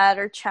feel bad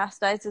or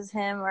chastises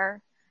him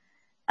or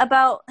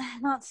about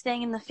not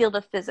staying in the field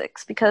of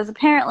physics, because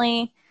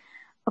apparently,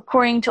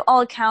 according to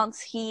all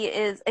accounts, he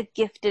is a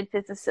gifted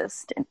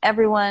physicist, and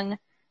everyone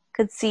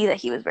could see that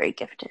he was very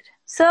gifted.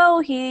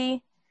 So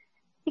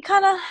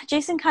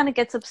Jason kind of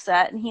gets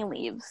upset, and he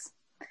leaves.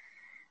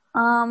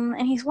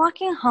 And he's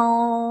walking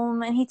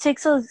home, and he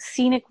takes a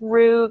scenic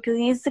route because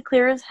he needs to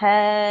clear his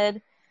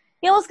head.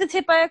 He almost gets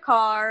hit by a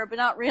car, but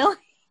not really.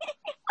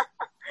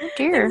 Oh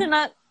dear. Things are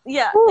not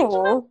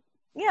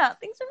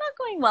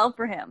going well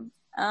for him.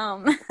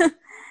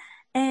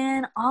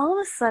 And all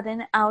of a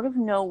sudden, out of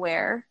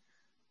nowhere,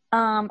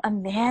 a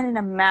man in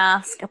a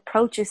mask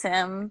approaches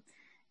him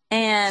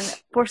and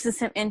forces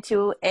him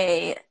into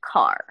a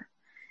car.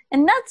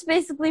 And that's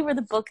basically where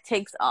the book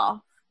takes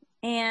off.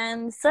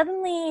 And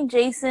suddenly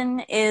Jason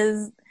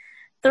is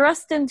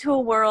thrust into a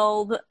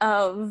world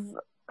of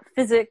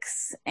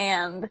physics,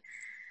 and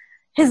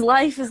his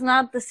life is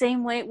not the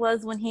same way it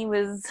was when he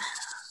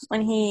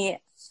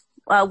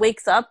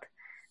wakes up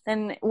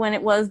than when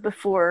it was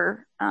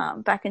before,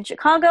 back in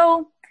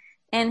Chicago.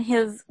 And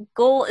his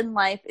goal in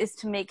life is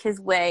to make his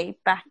way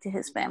back to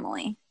his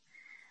family.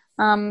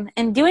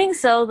 In doing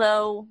so,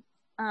 though,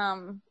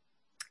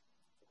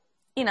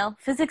 you know,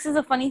 physics is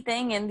a funny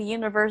thing, and the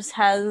universe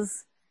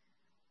has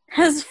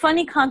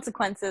funny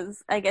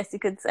consequences, I guess you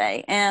could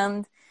say.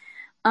 And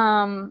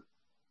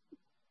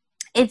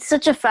it's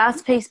such a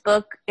fast-paced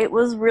book. It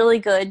was really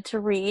good to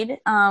read.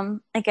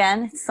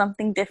 Again, it's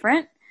something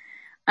different.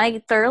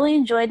 I thoroughly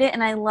enjoyed it,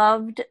 and I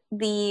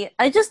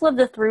just loved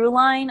the through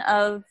line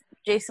of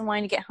Jason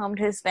wanting to get home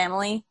to his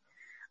family.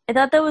 I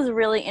thought that was a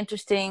really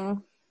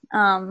interesting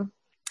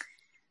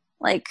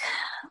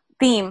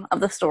theme of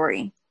the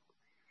story,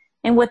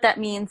 and what that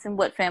means and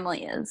what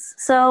family is.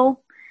 So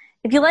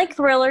if you like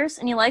thrillers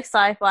and you like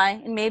sci-fi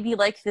and maybe you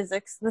like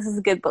physics, this is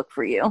a good book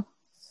for you.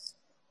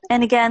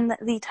 And again,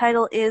 the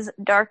title is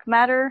Dark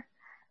Matter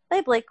by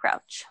Blake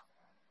Crouch.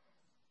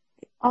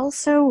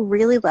 Also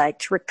really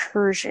liked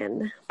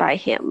Recursion by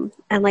him,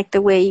 and like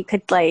the way you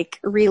could like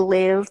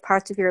relive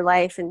parts of your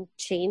life and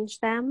change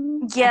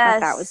them. Yes, I thought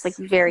that was like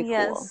very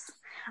cool.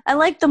 I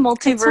like the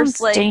multiverse,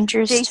 like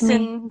dangerous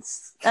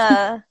Jason's,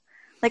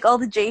 like all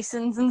the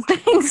Jasons and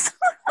things.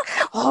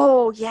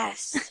 Oh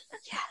yes,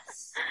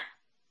 yes.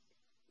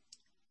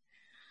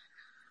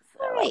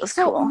 All right,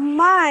 so cool.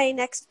 My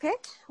next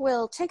pick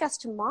will take us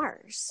to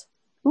Mars.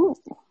 Ooh,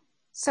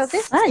 so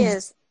this fun.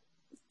 is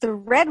the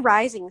Red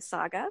Rising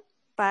saga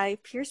by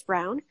Pierce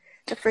Brown.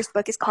 The first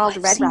book is called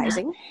Red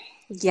Rising.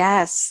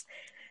 Yes.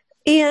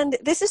 And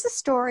this is the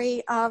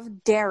story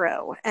of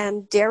Darrow.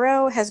 And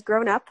Darrow has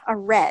grown up a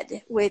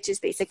Red, which is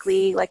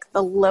basically like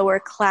the lower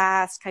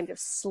class kind of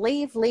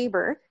slave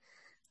labor,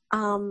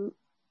 kind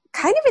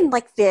of in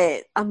like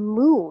a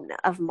moon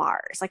of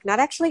Mars, like not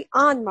actually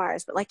on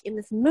Mars, but like in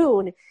this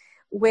moon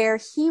where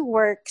he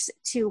works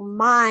to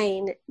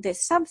mine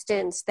this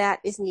substance that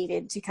is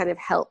needed to kind of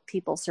help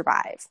people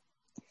survive.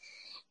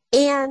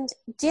 And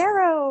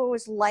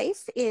Darrow's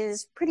life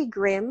is pretty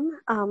grim.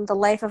 The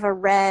life of a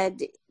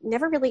Red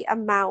never really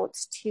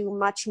amounts to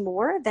much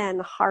more than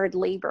hard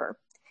labor.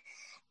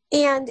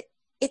 And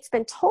it's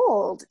been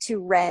told to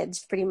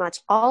Reds pretty much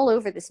all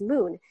over this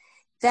moon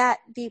that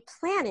the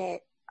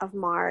planet of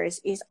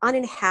Mars is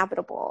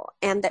uninhabitable,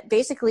 and that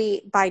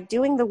basically by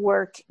doing the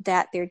work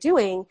that they're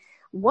doing,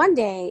 one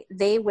day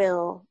they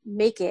will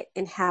make it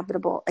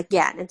inhabitable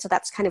again. And so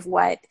that's kind of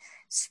what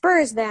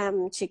spurs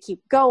them to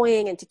keep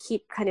going and to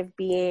keep kind of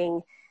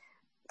being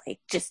like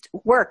just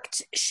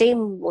worked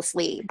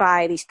shamelessly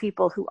by these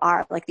people who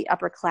are like the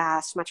upper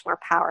class, much more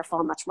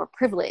powerful, much more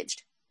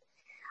privileged.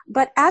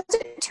 But as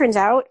it turns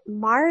out,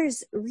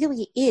 Mars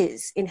really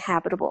is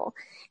inhabitable,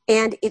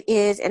 and it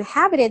is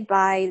inhabited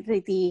by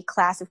the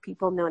class of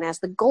people known as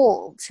the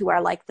Golds, who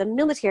are like the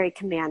military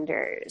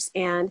commanders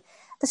and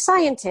the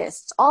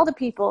scientists. All the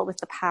people with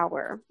the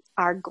power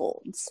are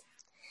Golds.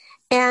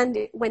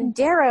 And when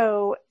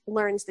Darrow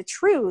learns the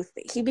truth,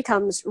 he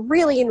becomes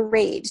really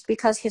enraged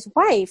because his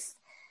wife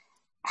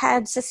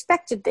had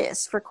suspected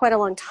this for quite a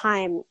long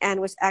time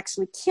and was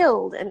actually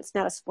killed. And it's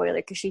not a spoiler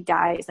because she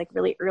dies like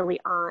really early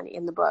on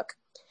in the book.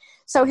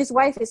 So his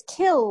wife is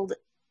killed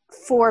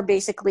for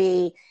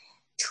basically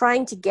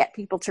trying to get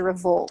people to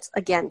revolt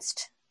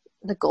against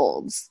the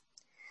Golds.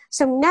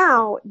 So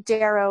now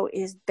Darrow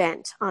is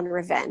bent on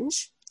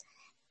revenge.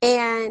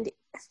 And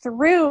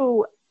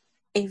through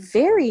a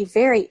very,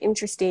 very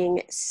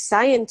interesting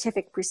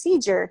scientific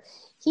procedure,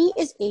 he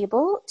is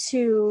able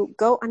to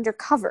go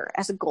undercover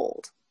as a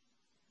Gold.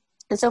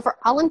 And so for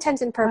all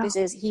intents and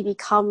purposes, he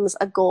becomes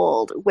a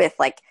Gold with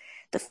like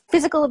the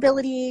physical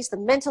abilities, the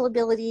mental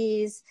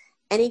abilities,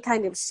 any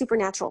kind of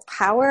supernatural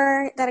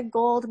power that a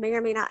Gold may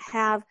or may not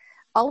have.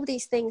 All of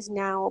these things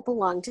now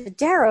belong to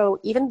Darrow,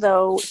 even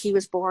though he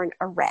was born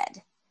a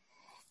Red.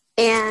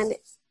 And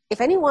if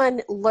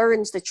anyone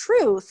learns the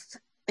truth,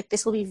 like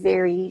this will be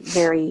very,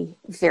 very,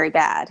 very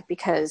bad,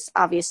 because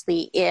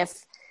obviously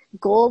if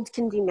gold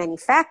can be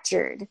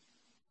manufactured,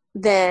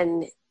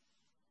 then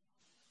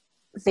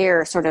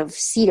their sort of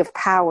seat of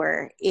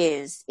power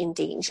is in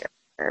danger.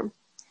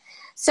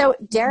 So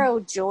Darrow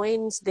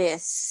joins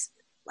this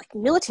like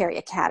military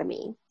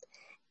academy,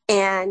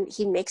 and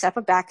he makes up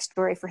a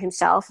backstory for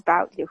himself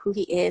about who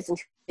he is and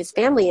who his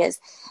family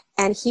is,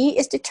 and he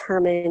is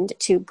determined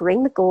to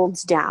bring the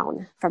Golds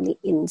down from the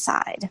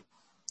inside.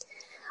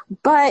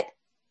 But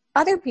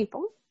other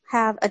people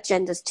have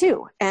agendas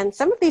too, and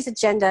some of these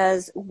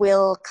agendas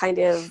will kind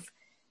of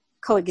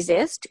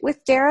coexist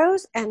with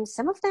Darrow's, and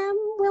some of them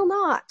will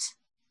not.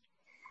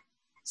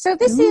 So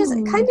this is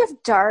kind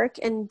of dark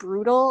and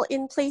brutal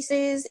in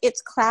places.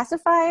 It's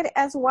classified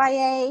as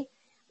YA,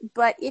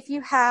 but if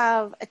you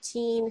have a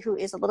teen who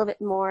is a little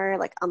bit more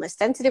like on the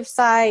sensitive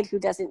side, who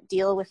doesn't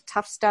deal with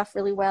tough stuff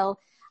really well,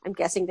 I'm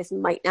guessing this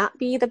might not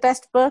be the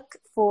best book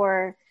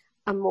for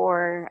a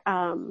more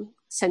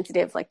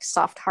sensitive, like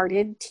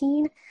soft-hearted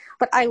teen.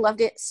 But I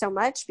loved it so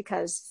much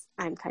because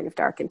I'm kind of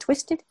dark and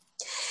twisted.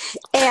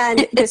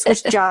 And this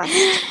was just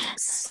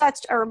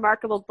such a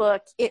remarkable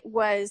book. It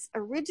was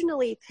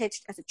originally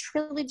pitched as a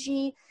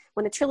trilogy.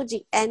 When the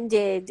trilogy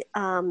ended,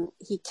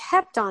 he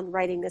kept on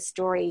writing this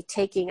story,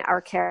 taking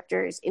our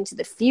characters into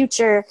the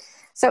future.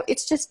 So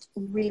it's just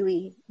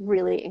really,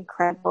 really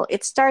incredible.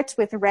 It starts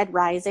with Red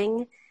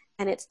Rising,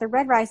 and it's the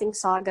Red Rising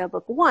Saga,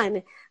 Book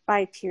 1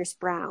 by Pierce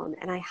Brown,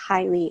 and I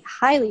highly,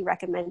 highly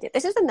recommend it.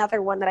 This is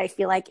another one that I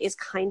feel like is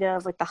kind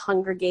of like the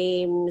Hunger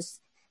Games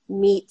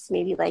meets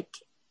maybe like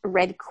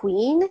Red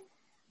Queen,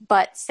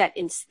 but set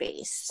in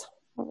space.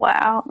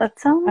 Wow, that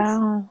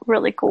sounds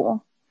really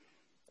cool.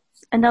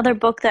 Another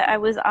book that I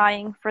was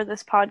eyeing for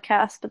this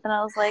podcast, but then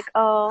I was like,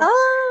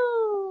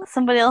 oh,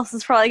 somebody else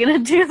is probably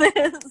going to do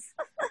this.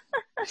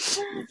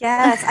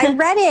 Yes, I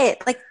read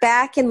it like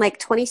back in like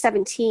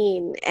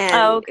 2017,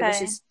 and it was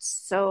just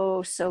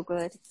so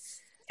good.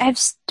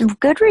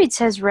 Goodreads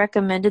has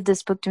recommended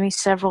this book to me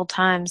several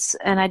times,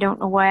 and I don't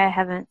know why I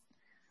haven't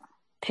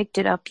picked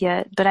it up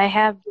yet, but I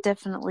have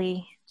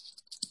definitely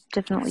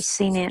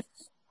seen it.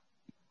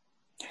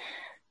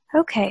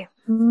 Okay,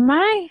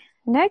 my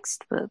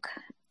next book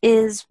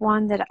is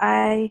one that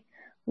I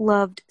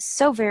loved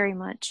so very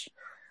much.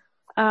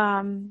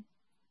 It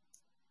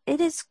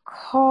is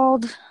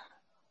called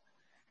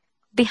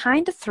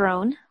Behind the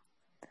Throne,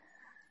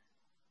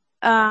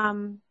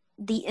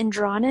 The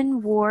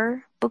Andronin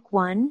War, Book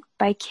 1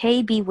 by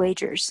K.B.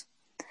 Wagers.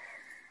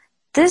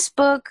 This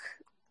book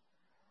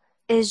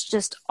is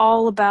just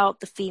all about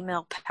the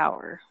female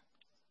power,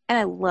 and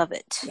I love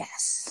it.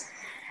 Yes.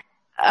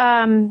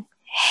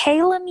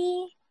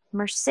 Halamy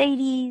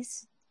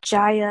Mercedes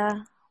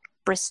Jaya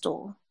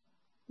Bristol.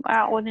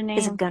 Wow, what a name.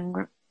 Is a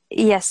gun.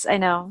 Yes, I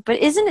know. But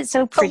isn't it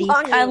so pretty?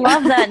 I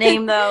love that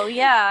name, though.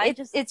 Yeah.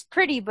 It's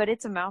pretty, but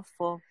it's a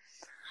mouthful.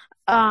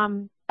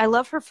 I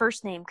love her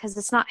first name because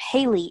it's not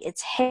Haley,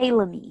 it's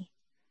Halamy.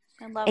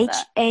 I love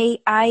that.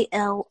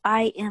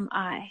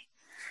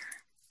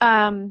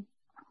 Hailimi.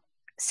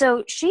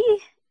 So she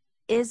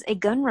is a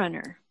gun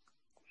runner.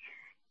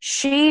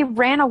 She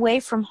ran away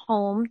from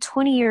home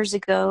 20 years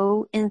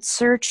ago in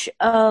search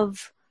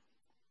of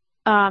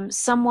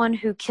someone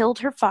who killed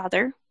her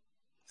father,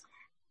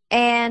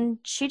 and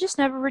she just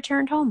never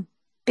returned home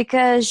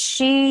because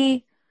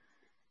she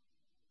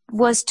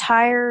was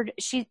tired.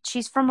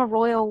 She's from a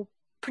royal,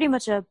 pretty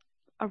much a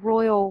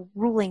royal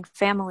ruling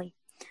family.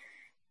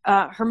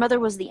 Her mother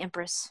was the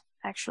empress,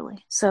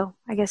 actually. So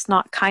I guess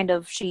not kind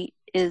of. She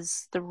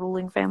is the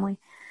ruling family.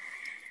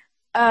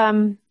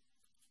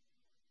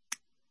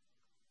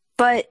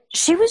 But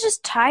she was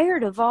just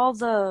tired of all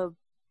the,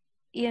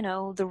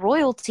 the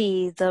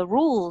royalty, the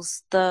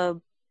rules, the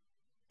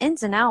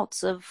ins and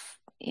outs of,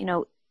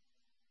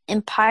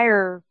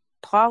 empire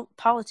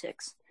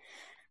politics.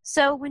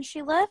 So when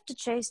she left to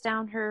chase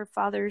down her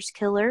father's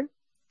killer,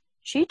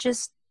 she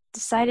just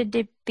decided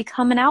to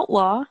become an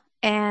outlaw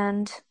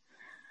and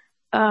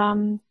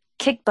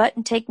kick butt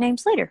and take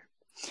names later.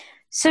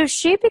 So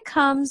she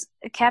becomes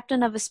a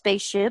captain of a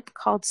spaceship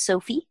called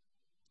Sophie.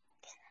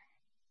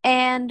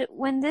 And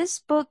when this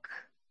book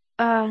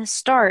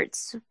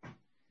starts,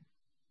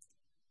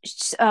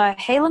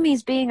 Haley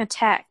is being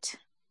attacked.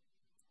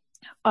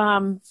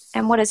 And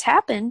what has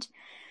happened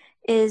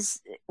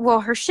is, well,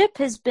 her ship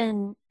has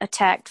been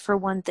attacked for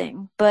one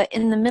thing. But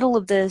in the middle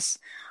of this,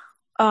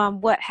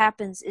 what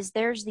happens is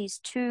there's these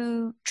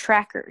 2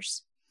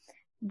 trackers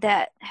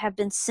that have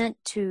been sent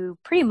to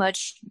pretty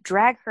much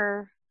drag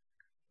her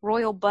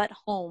royal butt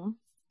home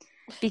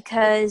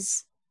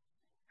because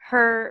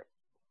her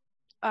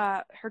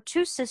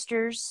 2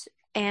 sisters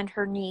and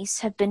her niece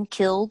have been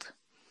killed.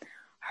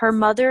 Her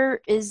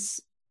mother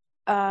is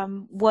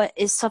what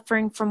is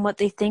suffering from what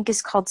they think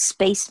is called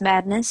space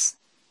madness.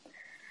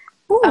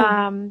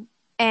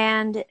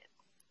 And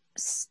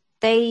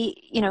they,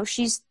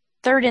 she's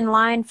third in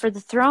line for the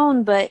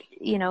throne, but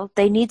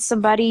they need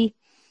somebody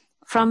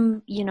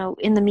from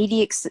in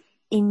the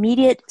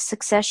immediate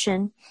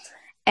succession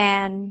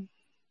and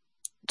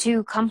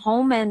to come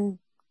home and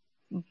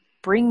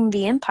bring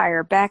the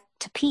empire back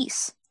to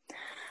peace.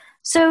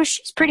 So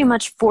she's pretty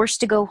much forced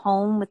to go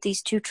home with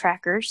these 2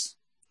 trackers.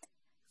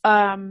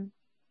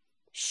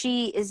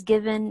 She is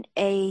given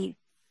a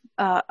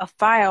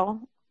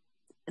file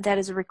that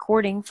is a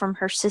recording from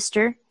her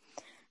sister,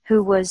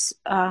 who was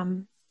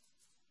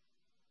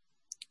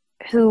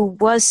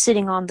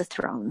sitting on the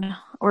throne,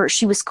 or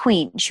she was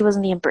queen. She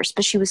wasn't the empress,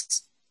 but she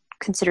was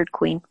considered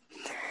queen.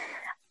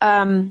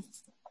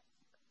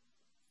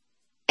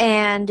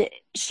 And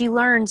she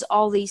learns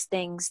all these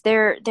things.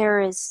 There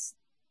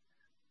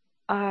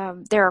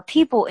are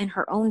people in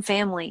her own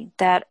family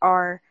that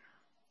are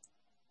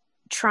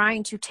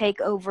trying to take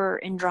over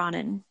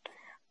Andranin,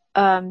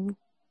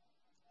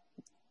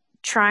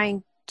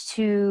 trying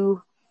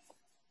to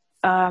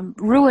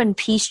ruin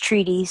peace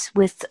treaties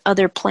with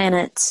other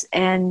planets,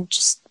 and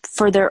just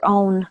for their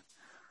own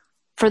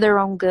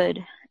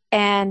good.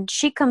 And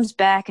she comes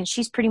back and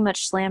she's pretty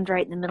much slammed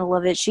right in the middle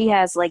of it. She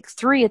has like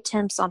 3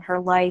 attempts on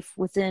her life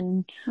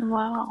within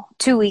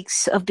 2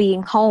 weeks of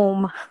being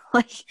home.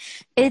 Like,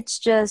 it's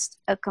just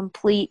a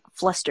complete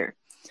fluster.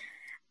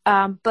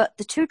 But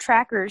the 2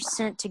 trackers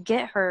sent to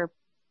get her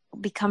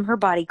become her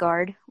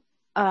bodyguard,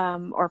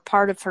 or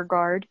part of her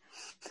guard.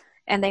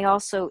 And they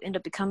also end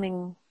up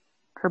becoming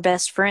her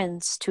best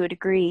friends to a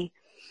degree.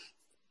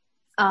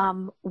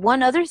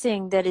 One other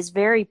thing that is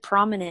very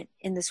prominent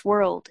in this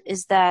world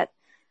is that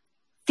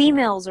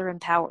females are in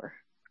power.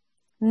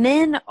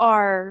 Men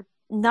are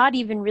not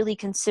even really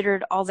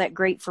considered all that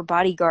great for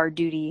bodyguard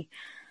duty.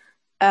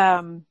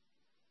 But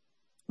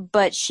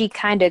she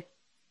kind of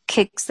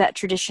kicks that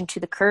tradition to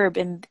the curb,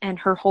 and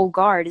her whole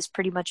guard is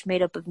pretty much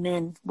made up of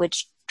men,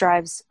 which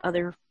drives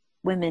other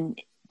women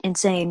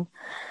insane.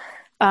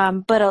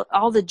 But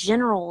all the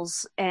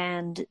generals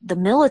and the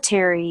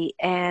military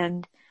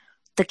and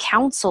the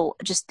council,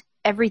 just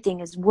everything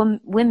is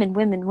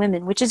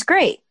women, which is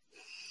great.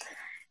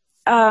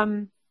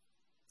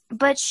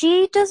 But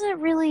she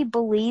doesn't really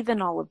believe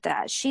in all of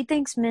that. She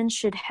thinks men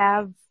should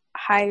have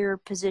higher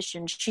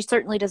positions. She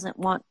certainly doesn't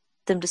want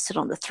them to sit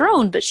on the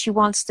throne, but she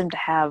wants them to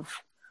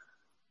have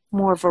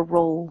more of a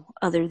role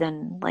other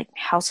than like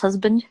house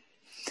husband.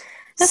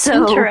 That's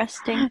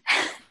interesting.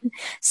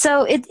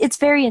 So it's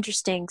very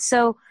interesting.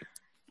 So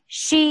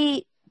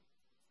she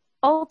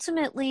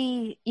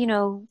ultimately,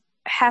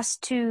 has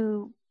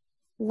to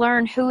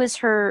learn who is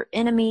her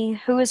enemy,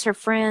 who is her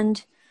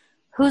friend,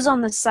 who's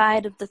on the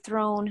side of the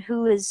throne,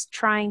 who is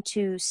trying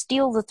to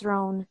steal the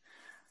throne.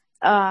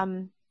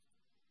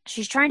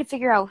 She's trying to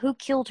figure out who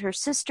killed her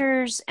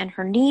sisters and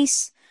her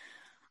niece.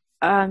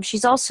 She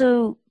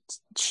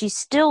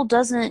still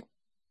doesn't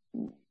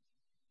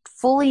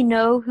fully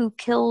know who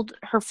killed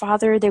her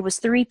father. There was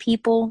 3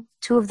 people.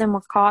 2 of them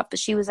were caught, but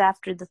she was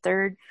after the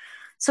 3rd.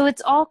 So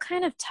it's all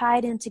kind of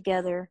tied in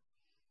together.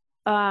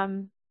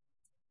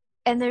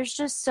 And there's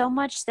just so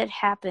much that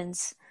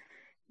happens.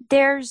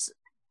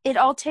 It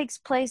all takes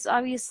place,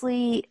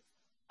 obviously,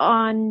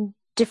 on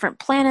different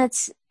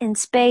planets in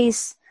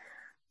space.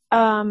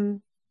 They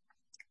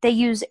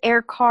use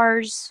air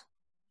cars.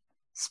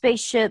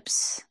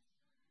 spaceships,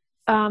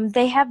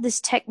 they have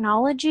this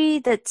technology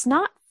that's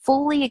not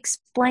fully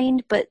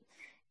explained, but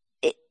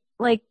it,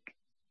 like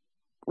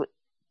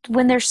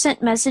when they're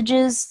sent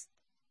messages,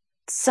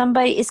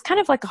 it's kind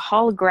of like a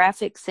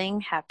holographic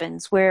thing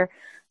happens where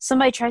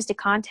somebody tries to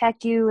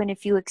contact you, and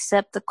if you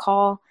accept the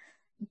call,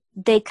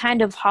 they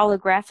kind of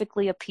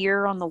holographically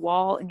appear on the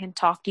wall and can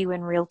talk to you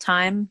in real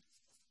time.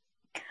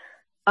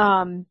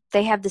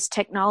 They have this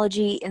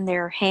technology in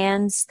their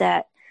hands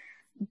that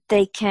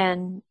they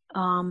can,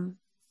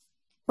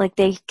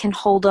 they can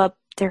hold up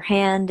their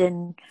hand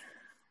and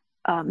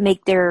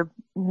make their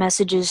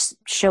messages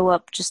show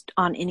up just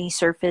on any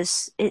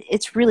surface.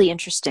 It's really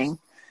interesting.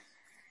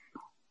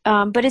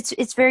 But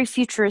it's very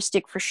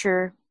futuristic for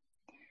sure.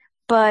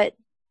 But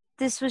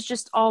this was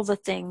just all the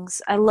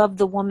things. I love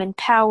the woman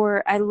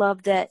power. I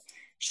love that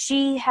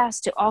she has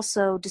to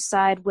also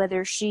decide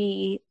whether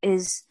she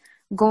is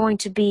going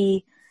to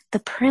be the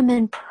prim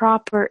and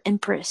proper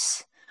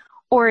empress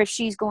or if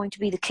she's going to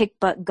be the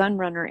kick-butt gun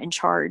runner in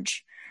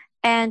charge.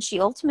 And she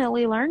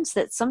ultimately learns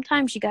that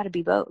sometimes you got to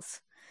be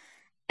both.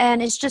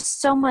 And it's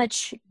just so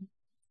much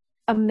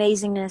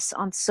amazingness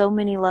on so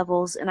many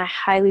levels, and I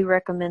highly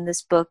recommend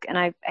this book, and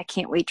I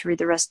can't wait to read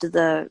the rest of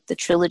the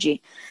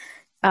trilogy.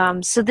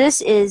 So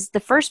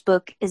the first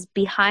book is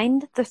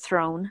Behind the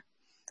Throne,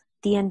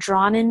 The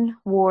Andronin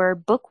War,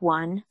 Book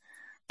 1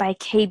 by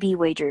K.B.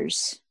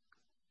 Wagers.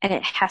 And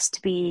it has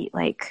to be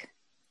like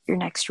your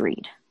next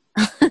read.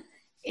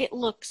 It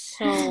looks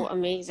so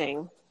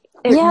amazing.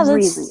 It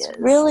really is.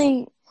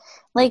 Really,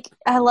 like,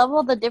 I love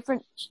all the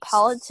different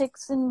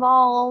politics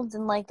involved,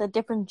 and like the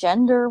different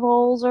gender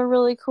roles are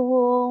really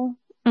cool.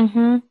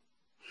 Mm-hmm.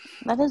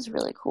 That is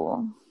really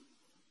cool.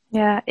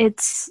 Yeah,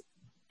 it's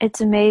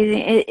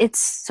amazing. It's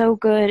so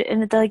good,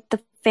 and the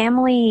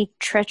family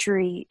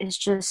treachery is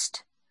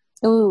just.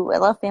 Ooh, I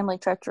love family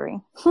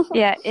treachery.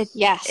 Yeah,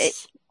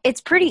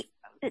 it's pretty.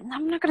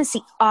 I'm not going to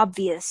say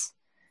obvious.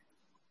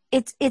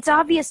 It's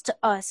obvious to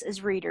us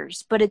as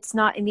readers, but it's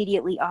not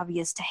immediately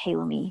obvious to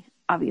Haley,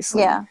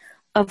 obviously,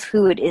 of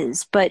who it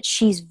is. But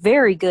she's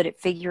very good at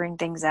figuring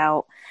things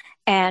out,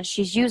 and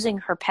she's using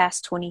her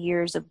past 20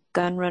 years of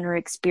gun runner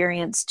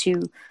experience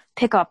to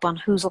pick up on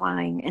who's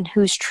lying and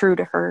who's true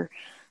to her.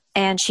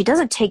 And she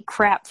doesn't take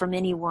crap from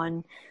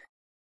anyone.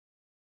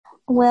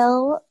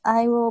 Well,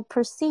 I will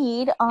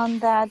proceed on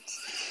that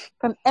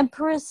from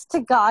Empress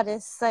to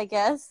Goddess, I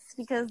guess,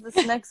 because this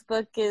next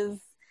book is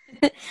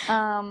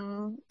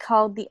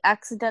called The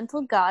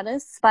Accidental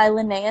Goddess by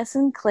Linnea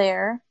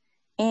Sinclair,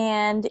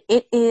 and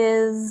it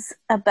is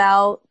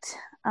about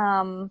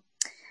a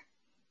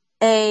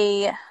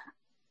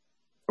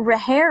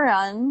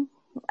Reheran.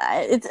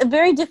 It's a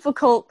very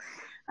difficult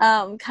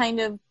kind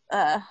of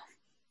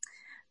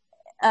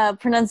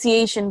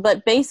pronunciation,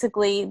 but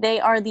basically they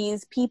are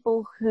these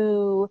people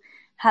who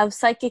have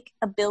psychic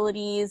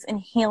abilities and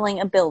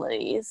healing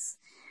abilities.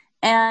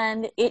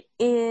 And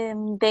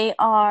they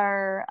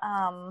are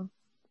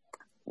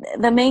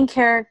the main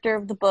character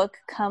of the book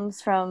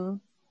comes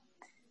from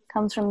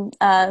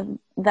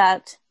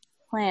that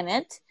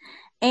planet,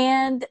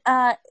 and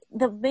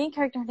the main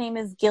character name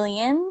is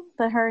Gillian,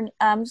 but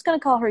I'm just going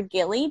to call her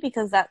Gilly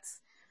because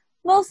that's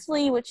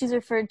mostly what she's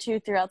referred to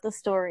throughout the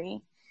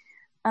story.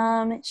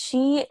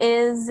 She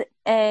is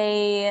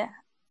a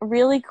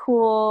really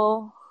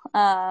cool,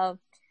 I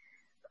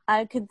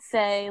could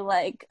say,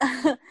 like,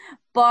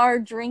 bar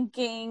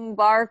drinking,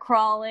 bar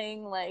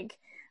crawling, like,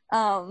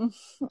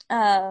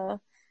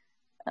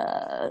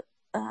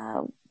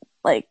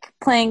 like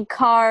playing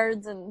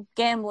cards and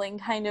gambling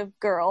kind of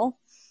girl.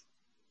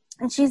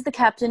 And she's the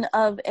captain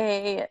of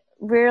a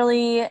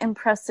really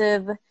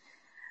impressive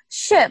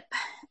ship.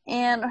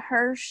 And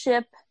her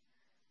ship,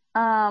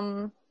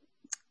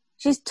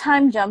 she's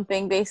time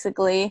jumping,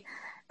 basically.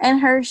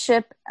 And her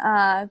ship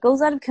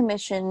goes out of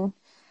commission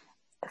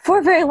for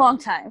a very long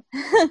time.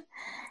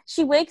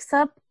 She wakes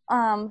up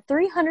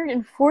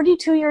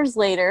 342 years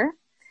later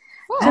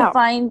to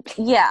find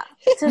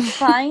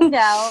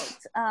out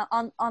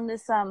on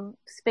this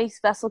space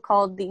vessel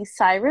called the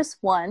Cyrus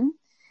 1,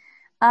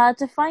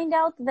 to find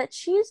out that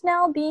she's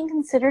now being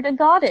considered a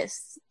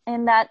goddess,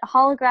 and that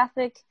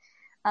holographic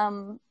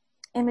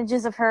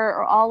images of her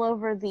are all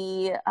over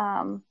the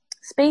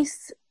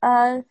space.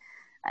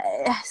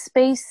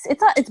 Space.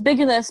 It's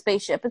bigger than a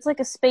spaceship. It's like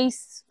a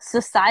space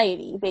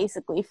society,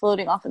 basically,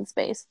 floating off in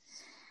space.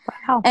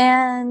 Wow.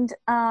 And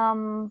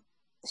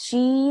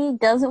she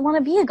doesn't want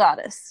to be a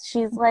goddess.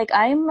 She's like,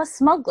 I'm a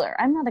smuggler.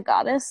 I'm not a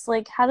goddess.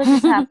 Like, how did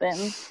this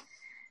happen?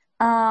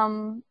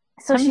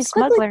 So she's a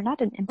smuggler,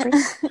 not an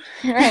empress.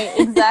 Right,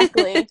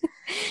 exactly.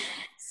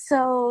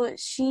 So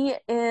she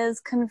is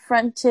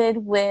confronted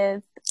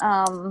with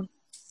one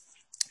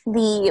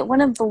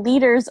of the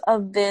leaders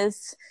of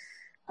this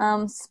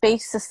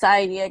space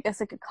society, I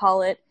guess I could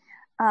call it,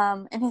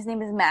 and his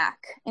name is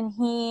Mac, and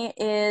he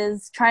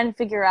is trying to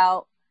figure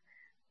out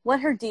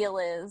what her deal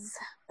is.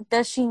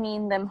 Does she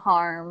mean them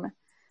harm?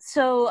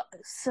 So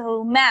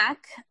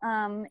Mac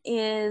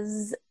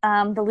is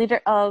the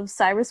leader of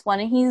Cyrus 1,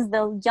 and he's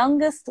the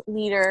youngest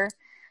leader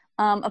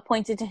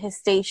appointed to his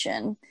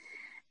station.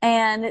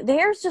 And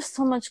there's just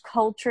so much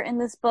culture in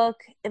this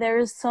book.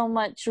 There's so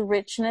much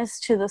richness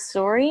to the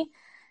story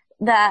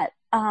that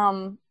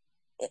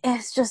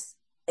it's just,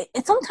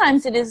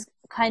 sometimes it is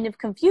kind of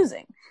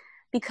confusing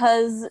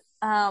because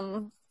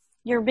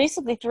you're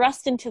basically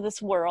thrust into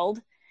this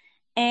world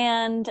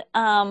and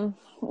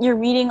you're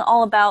reading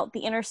all about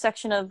the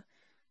intersection of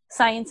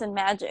science and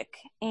magic.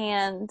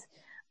 And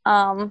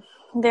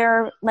there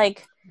are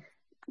like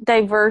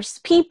diverse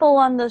people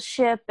on the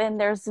ship, and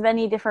there's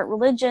many different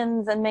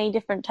religions and many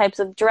different types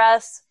of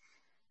dress.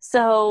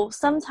 So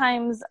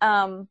sometimes,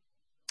 and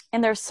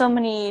there's so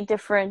many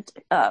different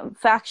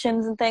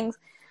factions and things.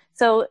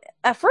 So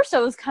at first I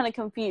was kind of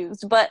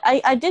confused, but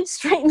I did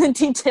straighten the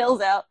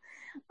details out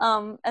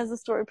as the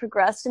story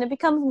progressed, and it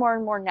becomes more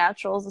and more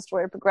natural as the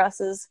story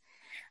progresses.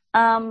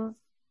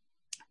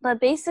 But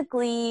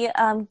basically,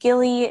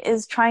 Gilly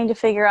is trying to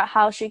figure out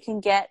how she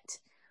can get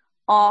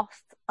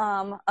off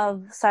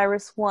of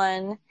Cyrus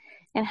One,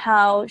 and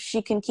how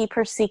she can keep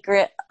her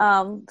secret,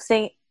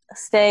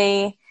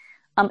 stay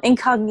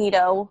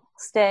incognito,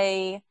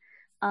 stay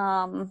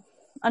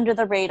under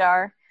the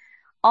radar,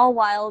 all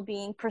while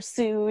being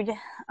pursued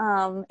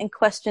and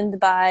questioned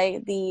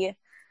by the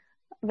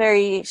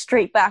very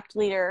straight-backed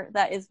leader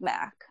that is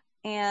Mac.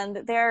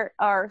 And there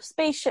are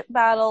spaceship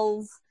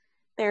battles,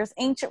 there's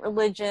ancient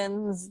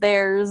religions,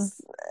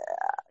 there's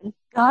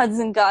gods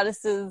and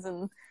goddesses,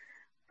 and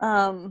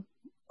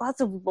lots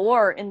of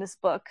lore in this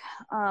book.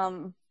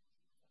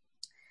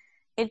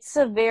 It's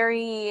a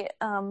very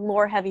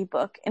lore-heavy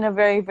book in a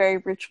very, very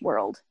rich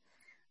world.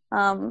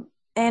 And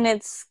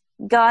it's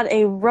got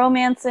a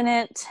romance in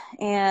it,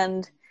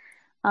 and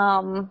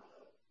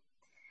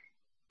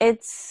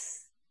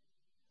it's...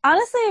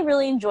 honestly, I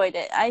really enjoyed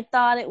it. I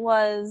thought it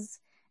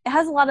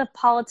has a lot of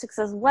politics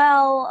as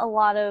well, a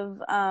lot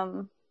of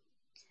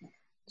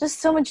just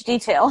so much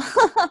detail.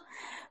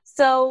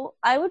 So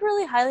I would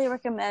really highly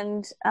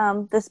recommend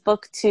this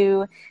book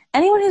to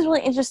anyone who's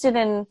really interested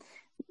in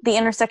the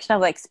intersection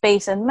of like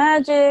space and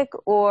magic,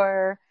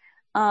 or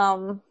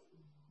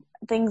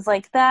things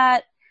like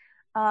that.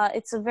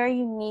 It's a very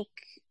unique,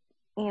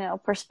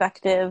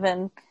 perspective,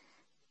 and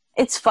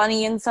it's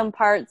funny in some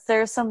parts.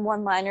 There's some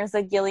one-liners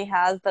that Gilly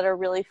has that are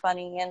really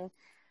funny, and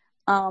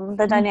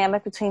the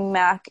dynamic between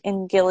Mac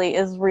and Gilly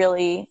is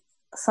really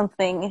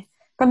something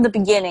from the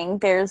beginning.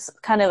 There's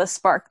kind of a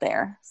spark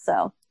there.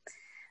 So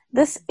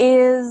this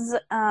is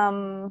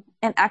An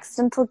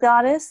Accidental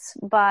Goddess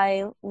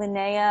by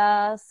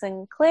Linnea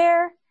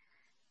Sinclair,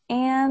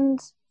 and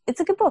it's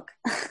a good book.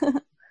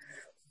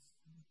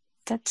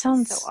 That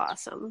sounds so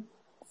awesome.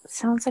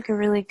 Sounds like a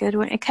really good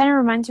one. It kind of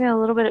reminds me a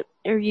little bit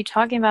of you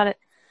talking about it.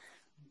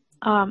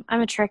 I'm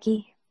a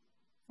Trekkie.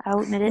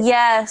 I'll admit it.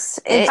 Yes,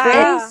 it's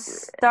very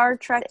Star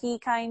Trek-y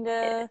kind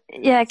of.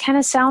 Yeah, it kind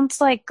of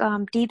sounds like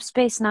Deep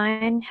Space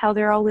Nine, how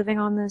they're all living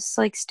on this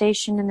like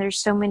station, and there's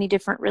so many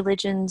different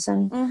religions,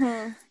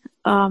 and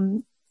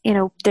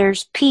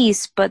there's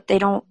peace, but they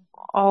don't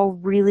all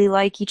really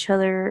like each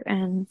other,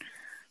 and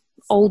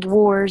old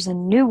wars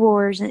and new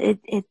wars.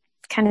 It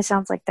kind of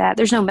sounds like that.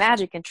 There's no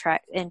magic in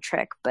Trek,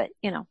 but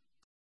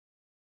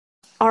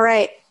All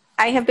right,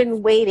 I have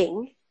been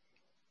waiting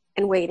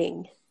and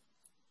waiting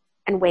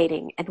and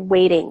waiting and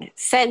waiting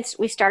since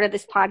we started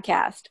this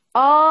podcast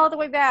all the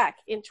way back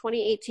in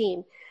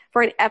 2018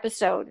 for an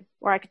episode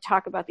where I could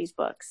talk about these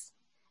books.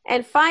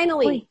 And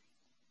finally,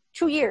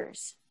 2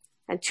 years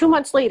and 2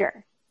 months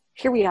later,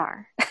 here we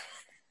are.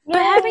 But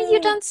haven't you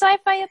done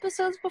sci-fi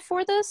episodes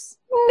before this?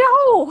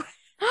 No!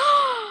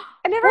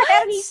 I never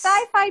had any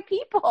sci-fi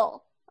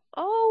people.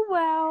 Oh,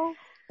 wow.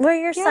 We're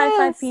your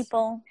sci-fi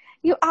people.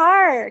 You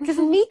are, because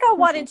Mika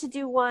wanted to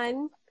do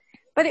one,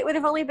 but it would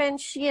have only been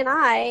she and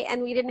I,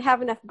 and we didn't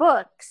have enough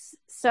books.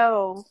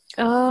 So,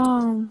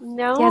 no,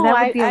 yeah,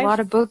 that would be a lot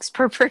of books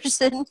per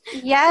person.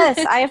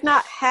 Yes, I have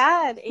not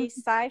had a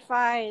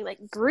sci-fi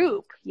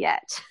group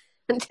yet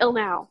until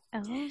now.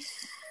 Oh.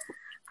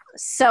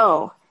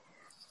 So,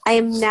 I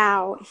am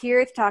now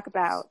here to talk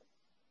about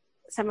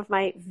some of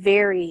my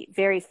very,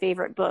 very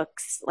favorite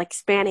books,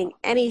 spanning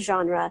any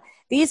genre.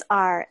 These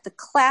are the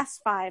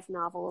Class 5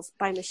 novels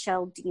by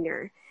Michelle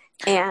Diener,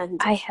 and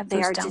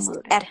they are just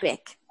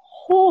epic.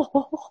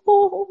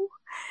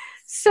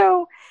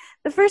 So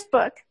the first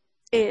book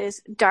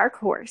is Dark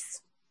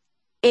Horse,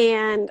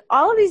 and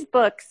all of these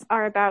books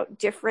are about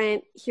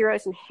different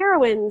heroes and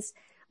heroines,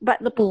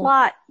 but the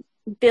plot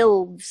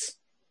builds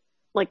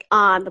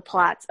on the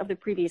plots of the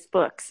previous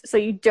books, so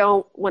you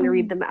don't want to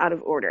read them out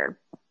of order.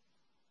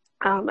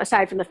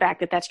 Aside from the fact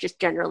that that's just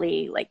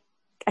generally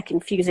a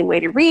confusing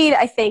way to read,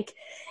 I think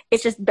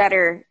it's just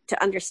better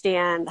to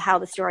understand how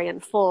the story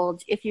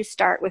unfolds if you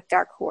start with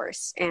Dark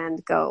Horse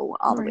and go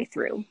all the way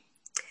through.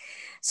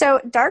 So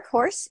Dark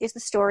Horse is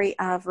the story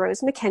of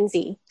Rose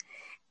Mackenzie,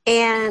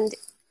 and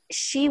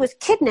she was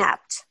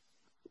kidnapped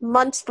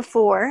months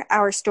before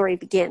our story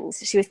begins.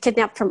 She was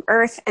kidnapped from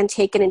Earth and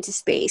taken into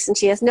space, and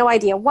she has no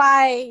idea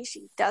why.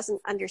 She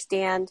doesn't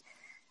understand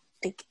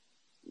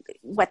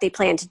what they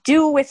plan to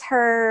do with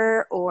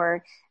her,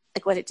 or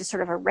Like, was it just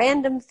sort of a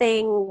random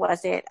thing?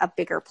 Was it a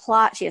bigger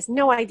plot? She has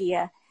no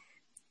idea.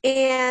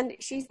 And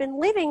she's been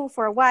living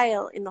for a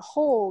while in the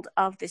hold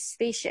of this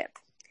spaceship.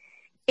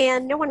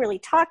 And no one really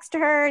talks to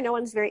her. No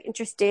one's very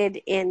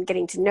interested in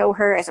getting to know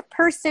her as a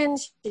person.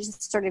 She's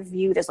just sort of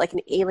viewed as like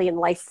an alien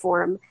life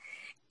form,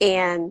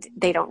 and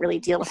they don't really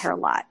deal with her a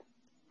lot.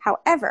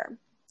 However,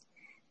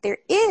 there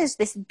is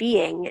this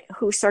being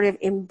who sort of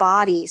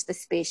embodies the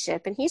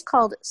spaceship, and he's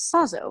called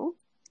Sazo.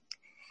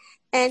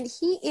 And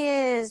he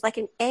is like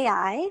an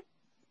AI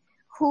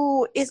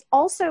who is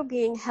also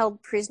being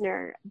held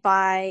prisoner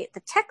by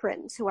the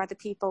Tekrans, who are the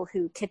people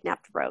who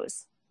kidnapped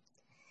Rose.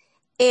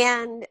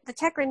 And the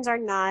Tekrans are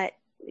not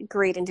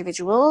great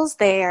individuals.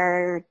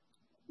 They're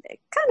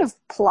kind of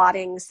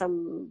plotting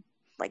some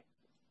like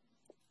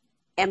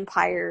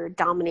empire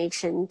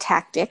domination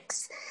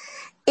tactics.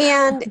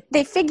 And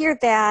they figured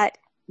that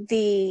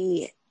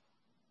the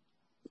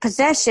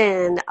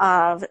possession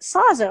of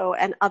Sazo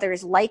and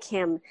others like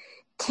him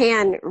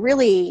can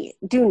really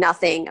do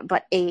nothing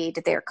but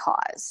aid their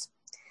cause.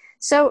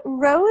 So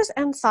Rose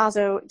and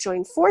Sazo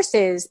join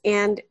forces,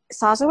 and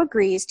Sazo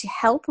agrees to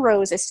help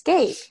Rose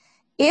escape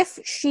if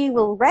she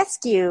will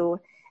rescue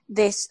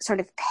this sort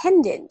of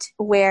pendant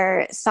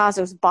where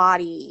Sazo's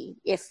body,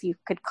 if you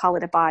could call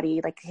it a body,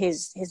 like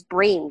his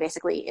brain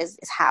basically is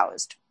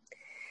housed.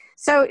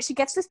 So she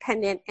gets this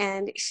pendant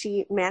and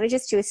she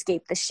manages to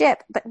escape the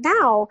ship, but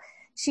now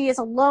she is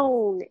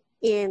alone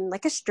in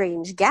like a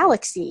strange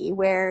galaxy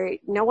where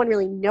no one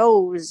really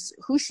knows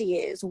who she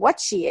is, what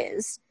she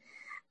is.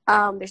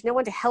 There's no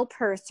one to help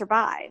her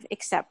survive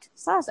except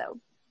Sazo.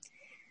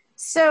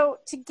 So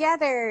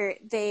together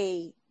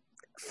they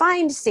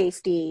find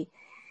safety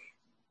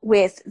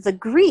with the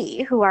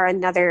Gree, who are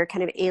another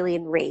kind of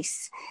alien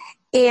race.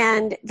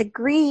 And the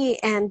Gree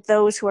and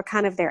those who are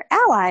kind of their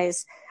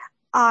allies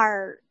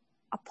are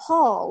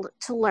appalled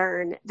to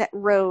learn that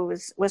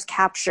Rose was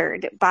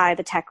captured by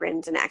the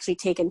Tekrans and actually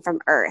taken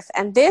from Earth.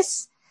 And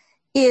this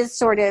is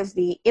sort of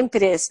the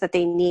impetus that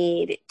they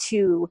need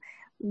to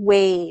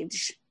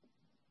wage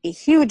a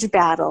huge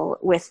battle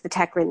with the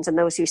Tekrans and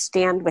those who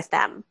stand with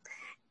them.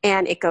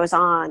 And it goes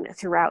on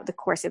throughout the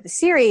course of the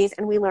series,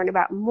 and we learn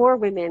about more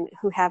women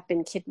who have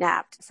been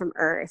kidnapped from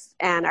Earth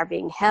and are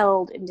being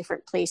held in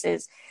different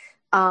places.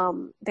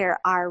 There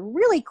are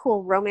really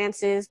cool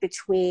romances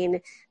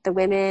between the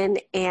women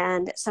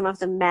and some of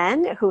the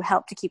men who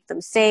help to keep them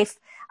safe.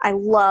 I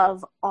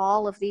love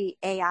all of the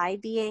AI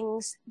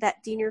beings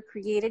that Diener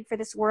created for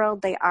this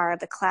world. They are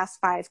the Class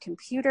 5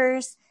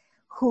 computers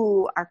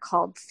who are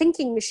called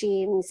thinking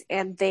machines,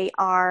 and they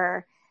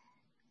have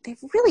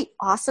really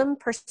awesome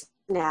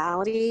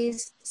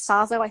personalities.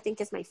 Sazo, I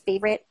think, is my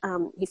favorite.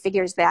 He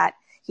figures that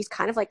he's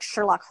kind of like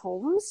Sherlock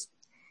Holmes,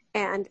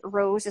 and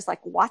Rose is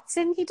like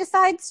Watson, he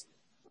decides.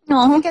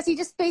 Because he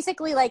just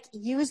basically like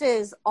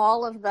uses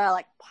all of the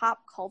like pop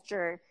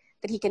culture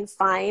that he can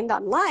find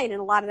online, and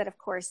a lot of that, of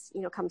course,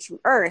 comes from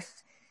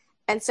Earth.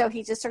 And so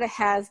he just sort of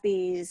has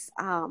these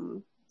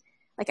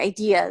like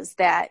ideas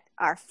that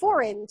are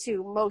foreign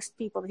to most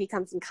people that he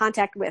comes in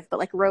contact with, but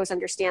like Rose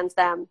understands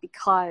them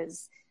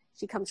because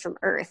she comes from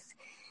Earth.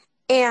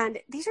 And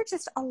these are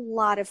just a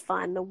lot of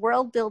fun. The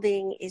world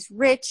building is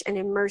rich and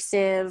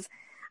immersive.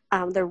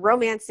 The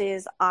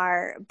romances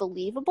are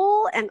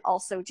believable and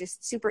also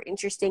just super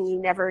interesting. You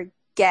never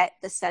get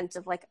the sense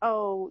of like,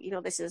 oh,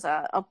 this is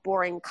a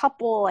boring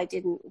couple. I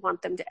didn't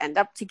want them to end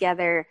up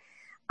together.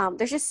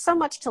 There's just so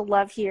much to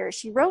love here.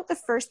 She wrote the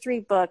first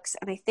 3 books,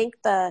 and I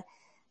think the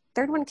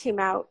third one came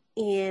out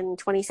in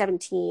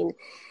 2017.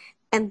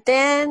 And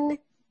then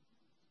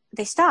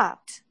they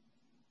stopped.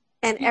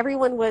 And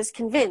everyone was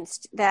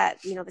convinced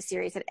that, the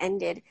series had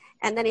ended.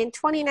 And then in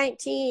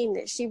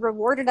 2019, she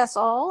rewarded us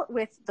all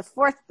with the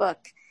 4th book.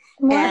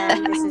 Wow.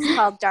 And this is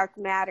called Dark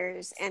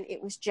Matters. And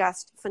it was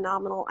just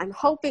phenomenal. I'm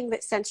hoping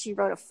that since she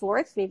wrote a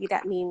 4th, maybe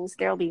that means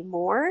there'll be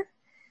more.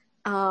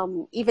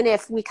 Even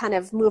if we kind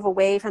of move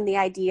away from the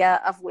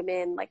idea of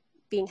women like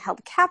being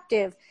held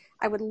captive,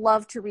 I would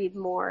love to read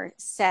more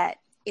set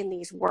in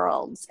these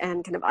worlds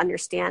and kind of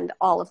understand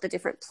all of the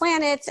different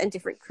planets and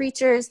different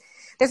creatures.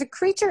 There's a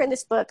creature in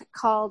this book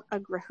called a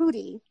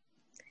Grahudi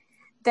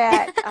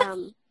that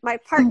my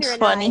partner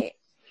and I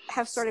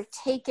have sort of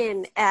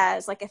taken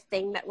as like a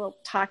thing that we'll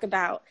talk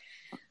about.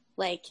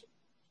 Like,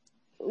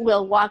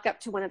 we'll walk up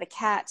to one of the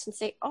cats and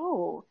say,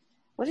 "Oh,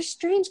 what a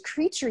strange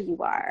creature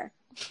you are.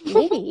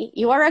 Maybe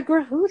you are a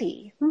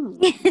Grahudi." And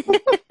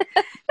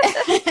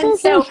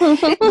so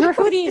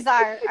Grahudis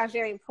are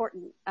very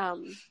important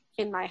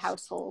in my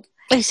household.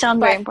 They sound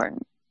very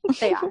important.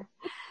 They are.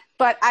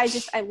 But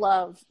I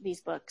love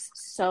these books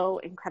so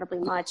incredibly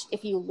much.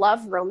 If you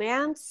love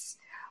romance,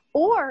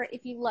 or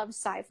if you love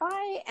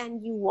sci-fi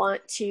and you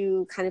want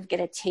to kind of get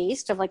a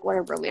taste of like what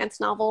a romance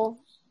novel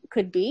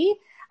could be,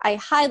 I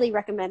highly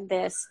recommend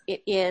this.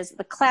 It is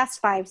the Class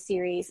 5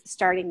 series,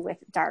 starting with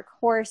Dark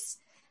Horse.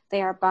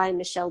 They are by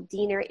Michelle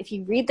Diener. If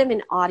you read them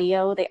in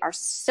audio, they are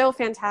so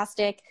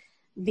fantastic.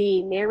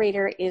 The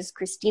narrator is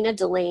Christina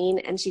Delane,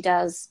 and she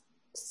does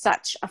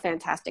such a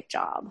fantastic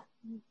job.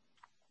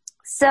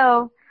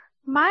 So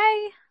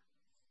my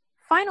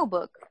final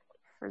book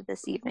for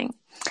this evening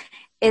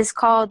is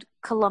called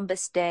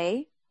Columbus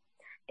Day.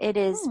 It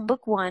is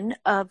book 1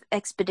 of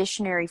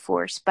Expeditionary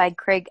Force by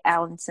Craig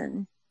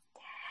Allenson.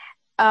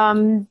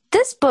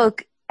 This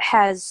book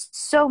has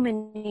so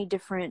many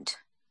different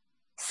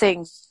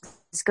things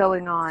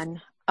going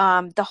on.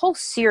 The whole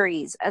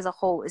series as a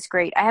whole is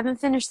great. I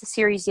haven't finished the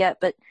series yet,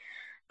 but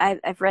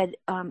I've read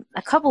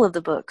a couple of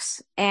the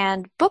books,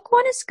 and book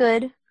 1 is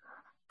good,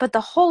 but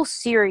the whole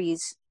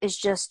series is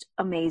just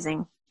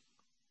amazing.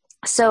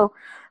 So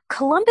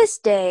Columbus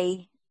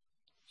Day,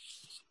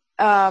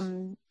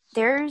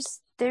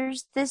 there's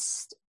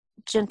this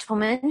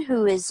gentleman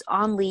who is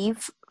on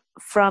leave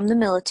from the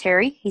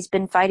military. He's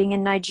been fighting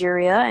in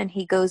Nigeria, and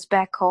he goes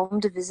back home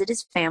to visit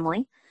his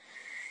family.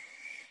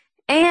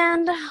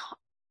 And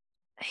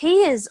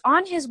he is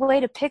on his way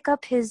to pick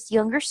up his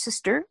younger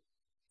sister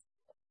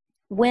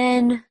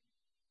when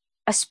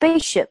a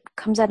spaceship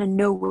comes out of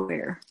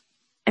nowhere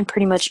and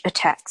pretty much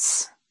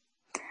attacks.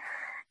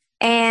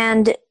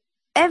 And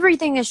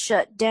everything is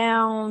shut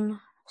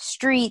down.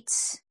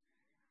 Streets,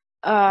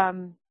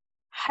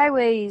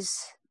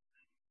 highways,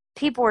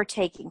 people are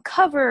taking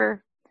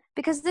cover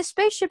because this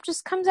spaceship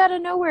just comes out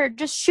of nowhere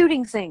just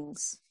shooting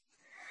things.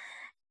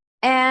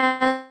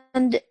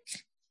 And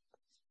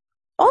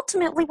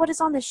ultimately what is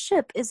on the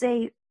ship is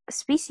a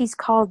species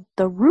called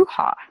the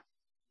Ruha.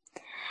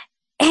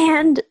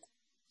 And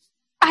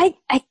I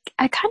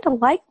kind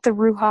of like the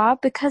Ruha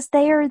because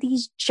they are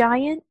these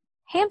giant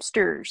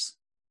hamsters.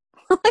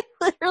 Like,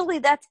 literally,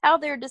 that's how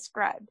they're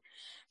described.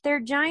 They're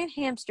giant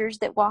hamsters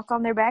that walk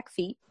on their back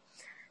feet.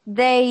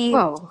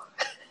 Whoa.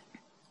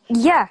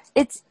 Yeah,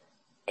 it's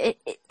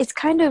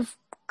kind of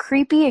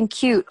creepy and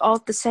cute all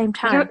at the same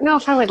time. I don't know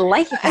if I would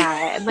like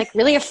that. I'm like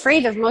really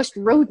afraid of most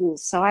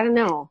rodents, so I don't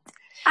know.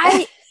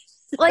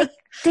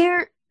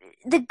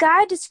 The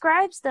guy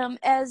describes them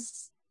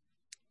as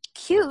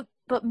cute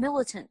but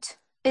militant.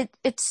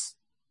 It's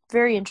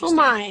very interesting.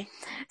 Oh my.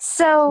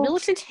 So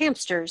militant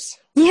hamsters.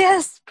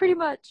 Yes, pretty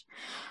much.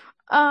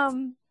 But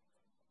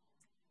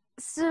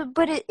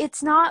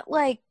it's not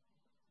like,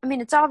 I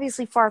mean, it's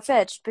obviously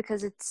far-fetched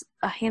because it's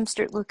a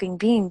hamster-looking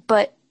being,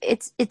 but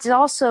it's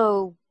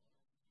also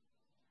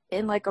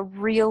in like a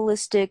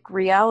realistic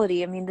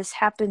reality. I mean, this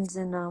happens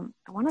in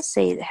I want to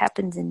say it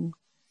happens in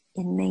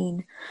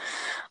Maine.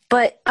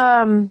 But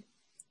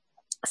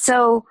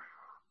so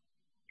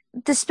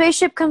the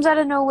spaceship comes out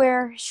of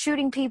nowhere,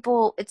 shooting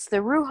people. It's the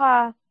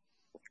Ruha,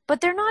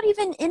 but they're not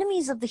even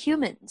enemies of the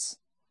humans.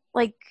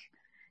 Like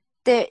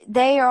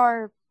they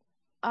are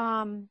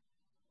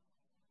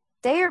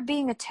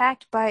being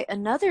attacked by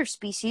another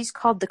species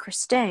called the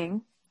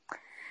Kristang,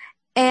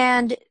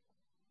 and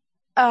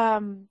I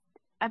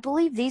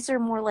believe these are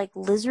more like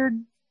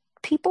lizard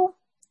people.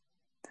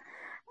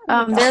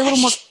 They're a little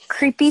more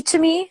creepy to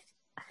me.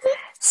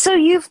 So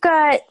you've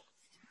got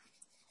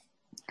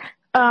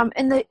all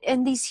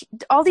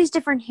these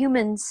different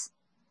humans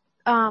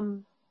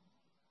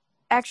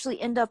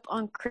actually end up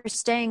on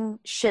Kristang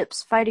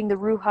ships fighting the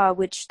Ruha,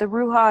 which the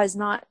Ruha is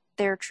not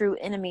their true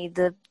enemy.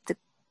 The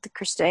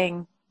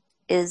Kristang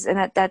is,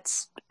 and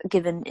that's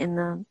given in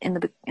the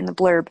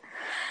blurb.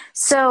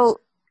 So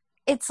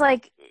it's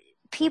like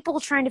people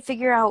trying to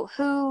figure out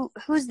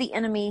who's the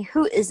enemy,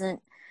 who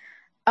isn't,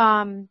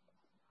 and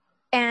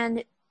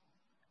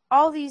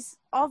all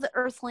the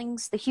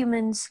Earthlings, the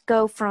humans,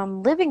 go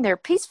from living their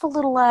peaceful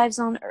little lives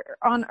on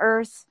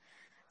Earth,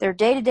 their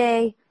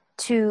day-to-day,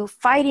 to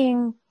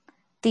fighting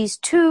these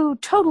two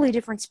totally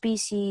different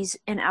species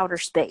in outer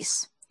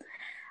space.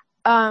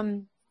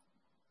 So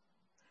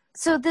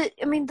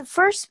the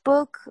first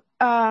book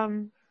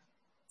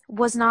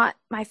was not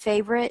my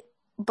favorite,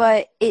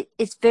 but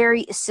it's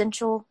very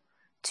essential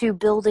to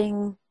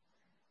building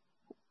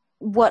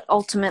what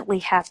ultimately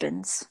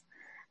happens.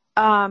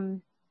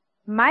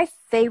 My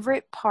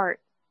favorite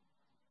part,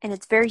 and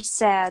it's very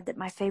sad that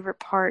my favorite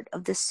part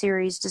of this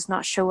series does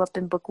not show up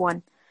in book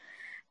 1,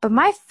 but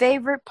my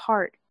favorite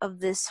part of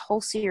this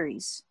whole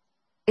series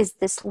is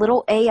this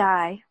little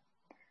AI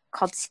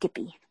called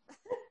Skippy.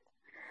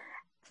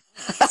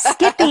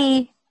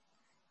 Skippy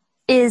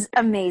is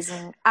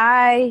amazing.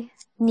 I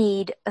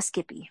need a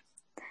Skippy.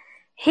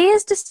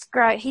 He's this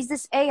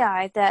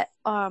AI that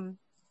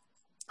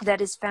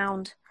is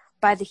found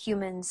by the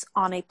humans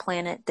on a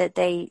planet that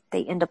they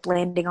end up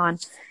landing on.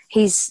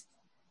 He's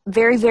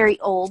very, very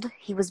old.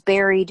 He was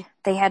buried.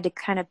 They had to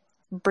kind of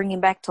bring him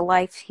back to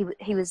life. He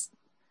was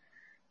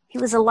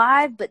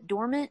alive but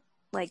dormant.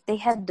 Like, they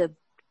had to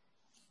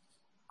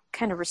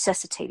kind of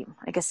resuscitate him,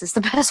 I guess is the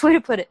best way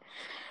to put it.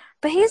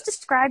 But he is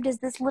described as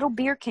this little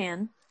beer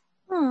can.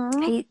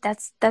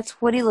 That's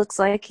what he looks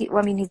like. He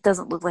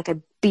doesn't look like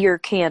a beer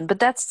can, but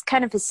that's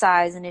kind of his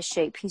size and his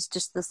shape. He's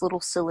just this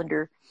little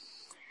cylinder.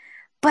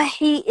 But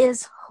he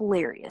is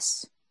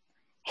hilarious.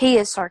 He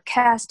is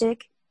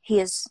sarcastic.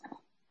 He is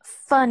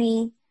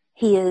funny.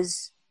 He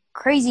is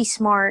crazy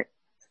smart.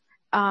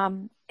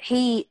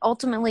 He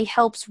ultimately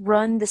helps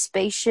run the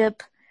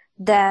spaceship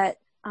that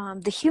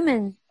the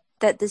human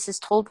that this is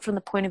told from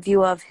the point of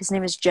view of, his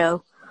name is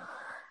Joe.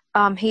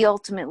 He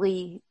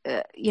ultimately,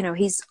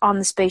 he's on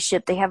the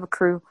spaceship. They have a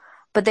crew,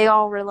 but they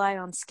all rely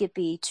on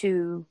Skippy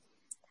to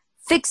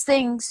fix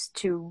things,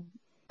 to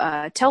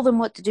tell them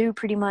what to do,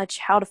 pretty much,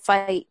 how to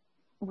fight,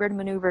 where to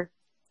maneuver.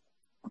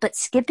 But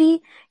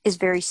Skippy is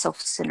very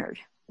self-centered.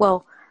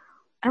 Well,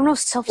 I don't know if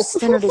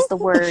self-centered is the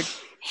word.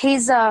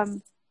 He's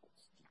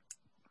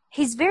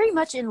very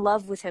much in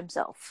love with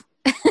himself.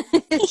 As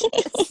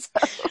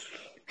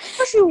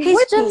you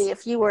would be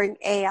if you were an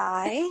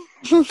AI.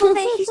 He's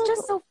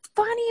just so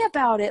funny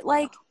about it.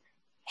 Like,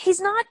 he's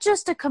not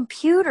just a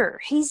computer.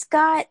 He's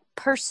got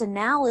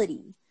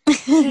personality.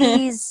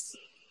 It's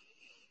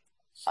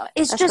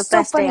That's just the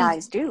best so funny.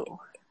 AIs do.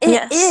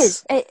 It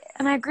is,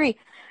 and I agree.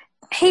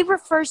 He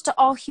refers to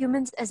all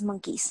humans as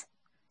monkeys.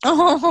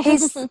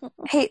 That's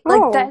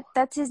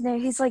his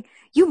name. He's like,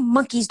 you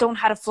monkeys don't know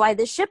how to fly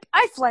this ship.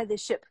 I fly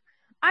this ship.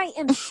 I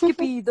am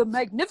Skippy the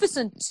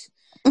Magnificent.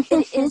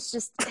 It's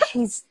just,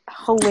 he's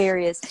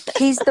hilarious.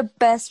 He's the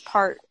best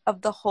part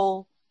of the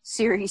whole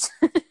series.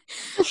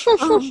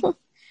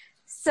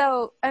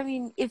 So, I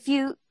mean, if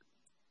you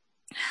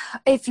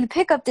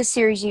pick up this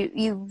series,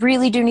 you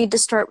really do need to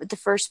start with the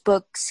first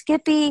book.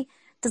 Skippy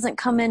doesn't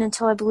come in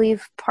until, I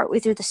believe, partway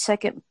through the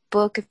second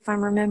book, if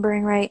I'm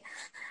remembering right.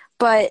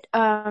 But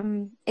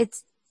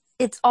it's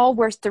all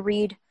worth the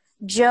read.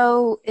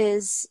 Joe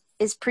is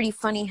pretty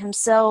funny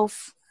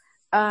himself.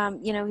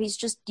 He's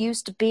just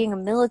used to being a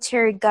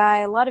military guy.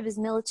 A lot of his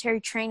military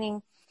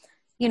training,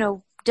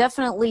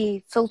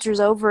 definitely filters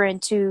over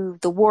into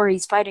the war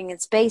he's fighting in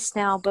space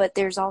now, but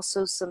there's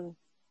also some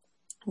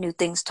new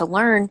things to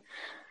learn,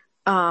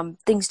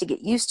 things to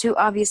get used to,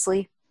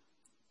 obviously.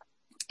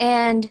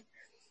 And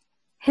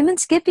him and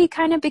Skippy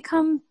kind of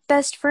become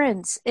best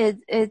friends.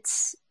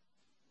 It's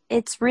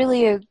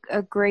really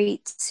a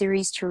great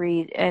series to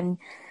read. And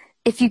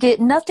if you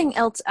get nothing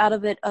else out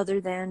of it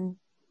other than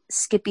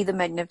Skippy the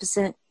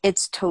Magnificent,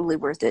 it's totally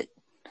worth it.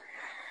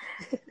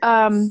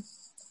 But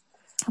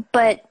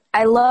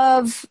I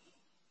love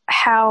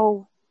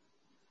how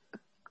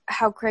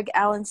Craig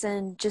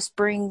Allenson just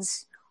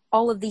brings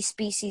all of these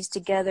species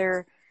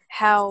together,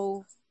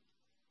 how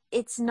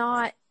it's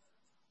not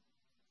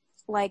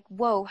like,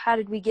 whoa, how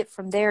did we get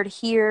from there to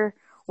here?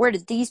 Where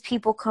did these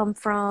people come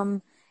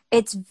from?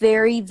 It's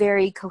very,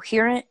 very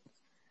coherent.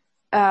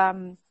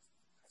 There's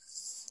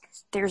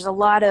a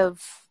lot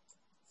of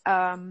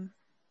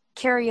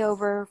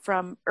carryover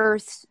from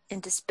Earth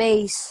into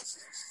space.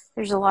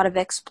 There's a lot of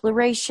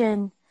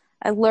exploration.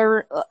 I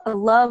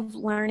love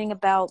learning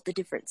about the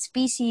different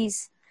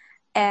species,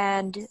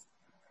 and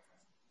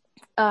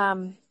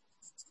I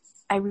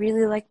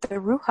really like the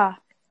Ruha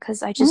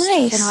because I just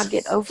cannot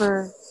get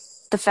over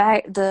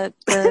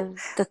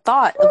the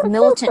thought of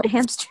militant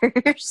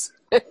hamsters.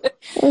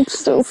 It's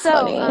so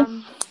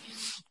funny.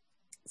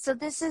 So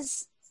this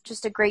is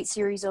just a great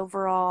series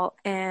overall,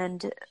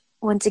 and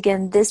once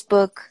again, this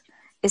book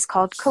is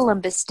called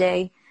Columbus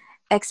Day,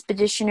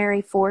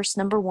 Expeditionary Force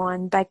Number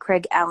 1 by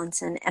Craig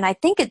Allenson. And I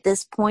think at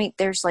this point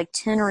there's like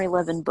 10 or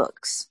 11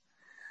 books.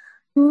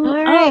 All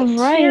right,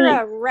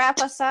 Kira, wrap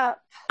us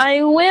up.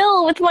 I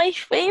will, with my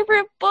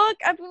favorite book.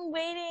 I've been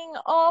waiting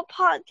all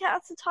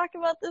podcasts to talk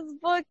about this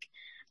book.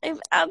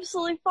 I've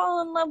absolutely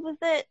fallen in love with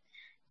it.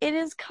 It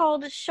is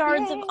called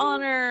Shards of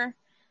Honor,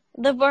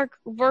 the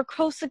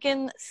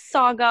Vorkosigan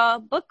Saga,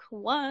 Book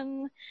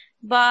 1,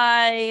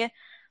 by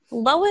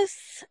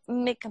Lois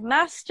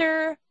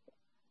McMaster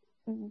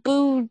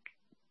Bujold.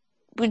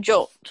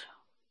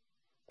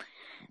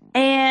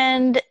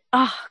 And,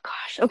 oh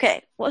gosh,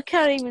 okay, what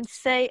can I even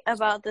say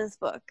about this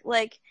book?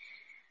 Like,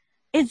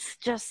 it's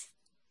just,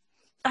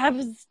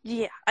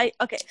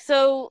 okay,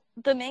 so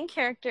the main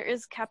character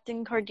is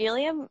Captain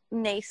Cordelia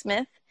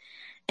Naismith,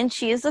 and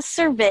she is a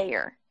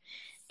surveyor.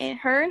 And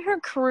her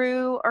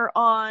crew are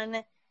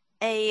on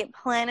a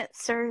planet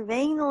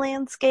surveying the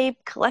landscape,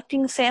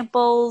 collecting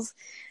samples,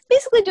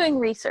 basically doing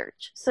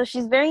research. So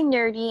she's very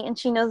nerdy, and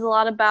she knows a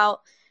lot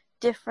about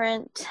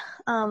different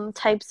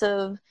types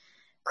of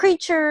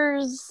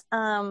creatures,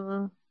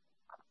 like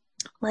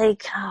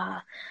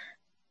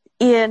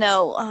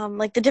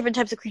the different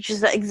types of creatures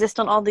that exist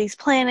on all these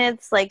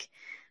planets, like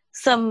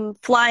some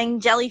flying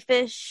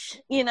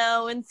jellyfish,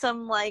 and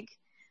some like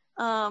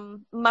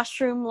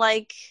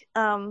mushroom-like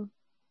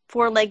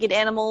four-legged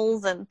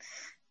animals, and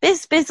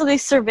basically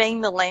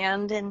surveying the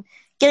land and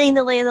getting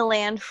the lay of the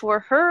land for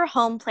her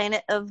home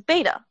planet of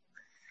Beta.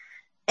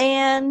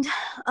 And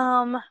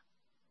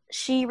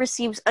she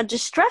receives a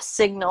distress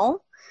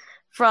signal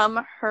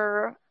from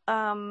her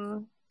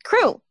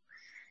crew,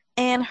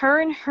 and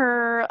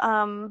her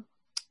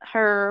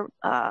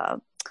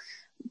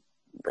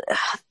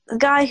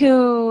guy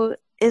who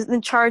is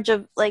in charge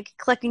of like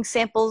collecting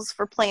samples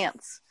for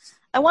plants.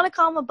 I want to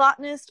call him a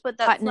botanist, but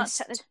that's Botanist.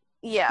 not technically.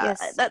 Yeah,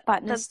 Yes,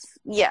 botanist.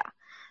 Yeah.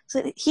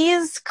 So he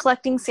is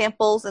collecting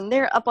samples, and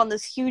they're up on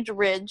this huge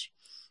ridge,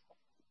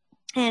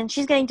 and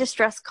she's getting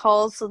distress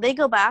calls. So they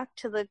go back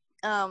to the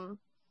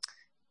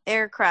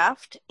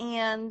aircraft,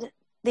 and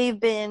they've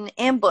been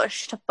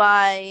ambushed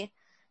by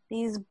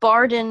these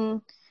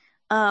Barden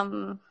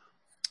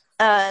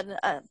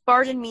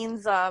Barden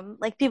means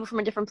like people from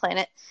a different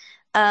planet.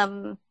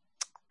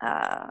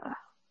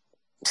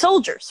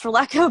 Soldiers, for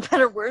lack of a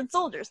better word,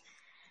 soldiers.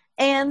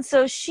 And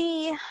so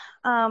she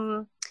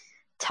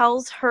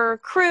tells her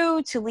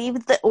crew to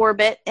leave the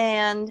orbit,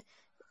 and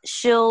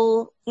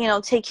she'll,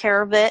 take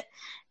care of it,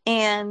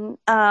 and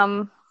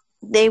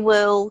they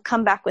will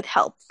come back with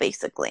help,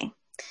 basically.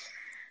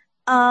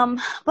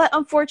 But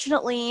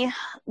unfortunately,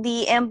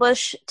 the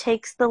ambush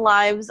takes the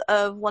lives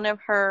of one of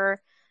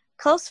her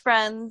close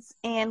friends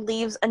and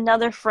leaves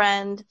another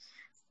friend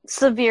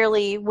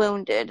severely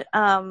wounded.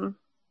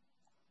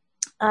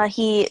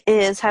 He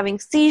is having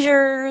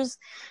seizures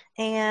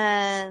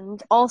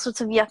and all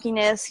sorts of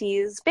yuckiness.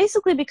 He's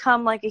basically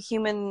become like a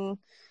human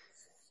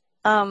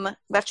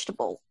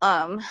vegetable.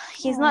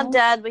 He's not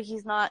dead, but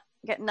he's not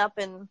getting up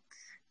and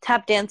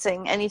tap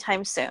dancing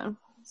anytime soon.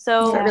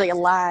 So He's not really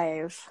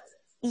alive.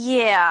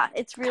 Yeah,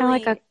 it's really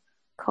kind of like a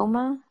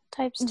coma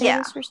type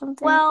status or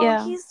something.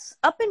 Well, he's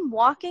up and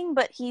walking,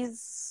 but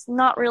he's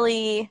not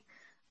really,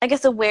 I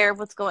guess, aware of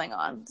what's going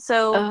on.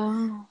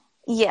 So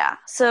yeah,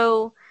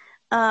 so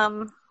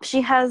she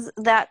has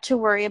that to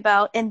worry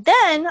about, and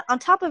then on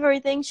top of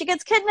everything, she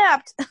gets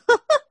kidnapped.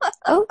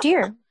 Oh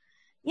dear.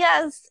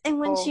 Yes, and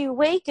when she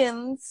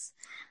awakens,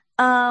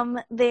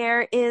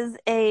 there is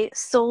a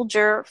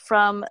soldier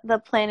from the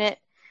planet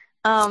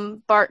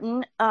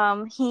Barton.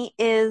 He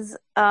is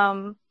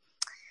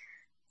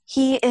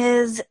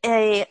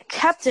a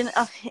captain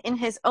in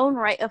his own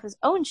right of his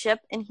own ship,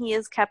 and he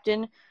is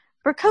Captain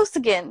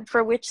Verkosigan,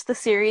 for which the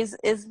series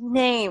is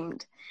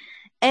named.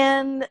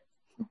 And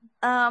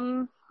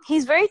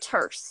he's very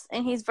terse,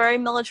 and he's very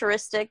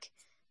militaristic.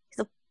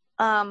 He's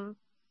an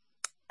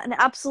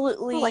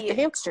absolutely like the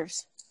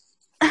hamsters.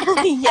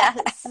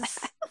 Yes.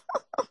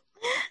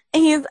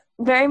 He's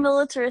very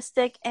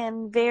militaristic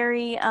and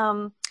very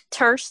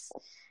terse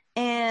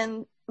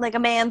and like a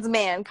man's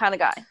man kind of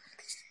guy.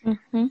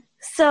 Mm-hmm.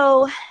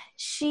 So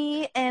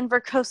she and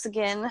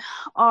Verkosigan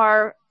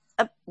are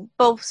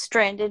both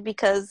stranded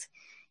because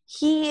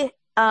he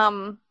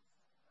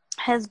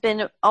has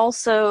been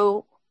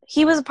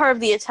he was a part of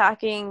the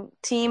attacking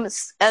team,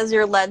 as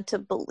you're led to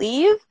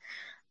believe,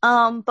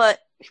 but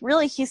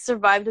really he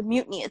survived a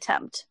mutiny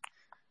attempt.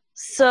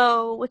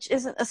 So, which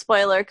isn't a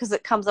spoiler because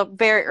it comes up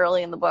very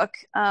early in the book.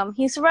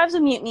 He survives a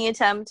mutiny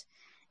attempt,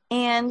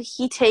 and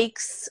he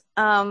takes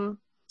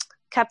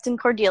Captain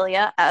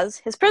Cordelia as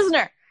his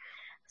prisoner.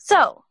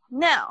 So,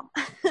 now,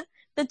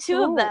 the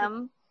two of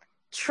them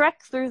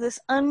trek through this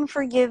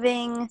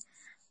unforgiving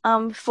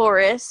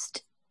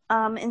forest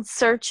in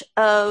search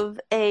of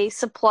a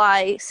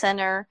supply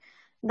center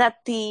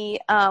that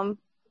that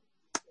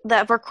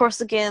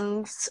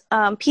Verkosigan's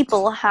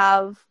people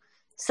have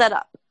set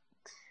up.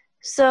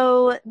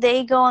 So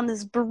they go on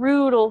this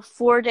brutal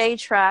 4-day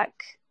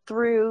trek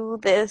through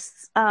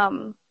this,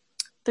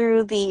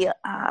 through the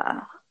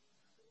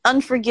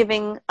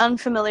unforgiving,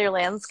 unfamiliar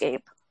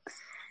landscape.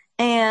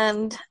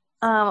 And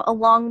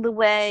along the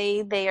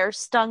way, they are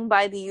stung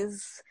by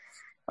these,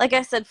 like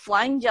I said,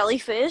 flying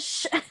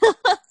jellyfish.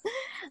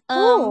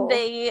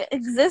 They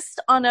exist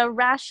on a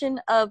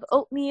ration of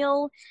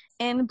oatmeal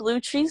and blue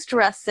cheese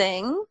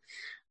dressing.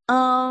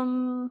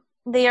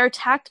 They are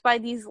attacked by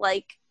these,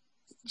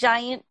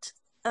 giant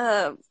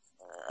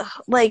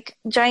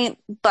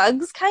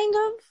bugs, kind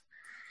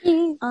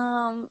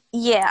of.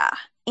 Yeah.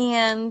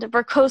 And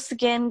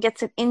Verkosigan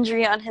gets an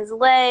injury on his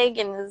leg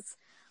and is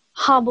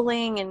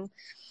hobbling,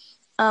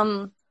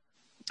 and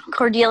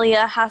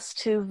Cordelia has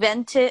to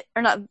vent it,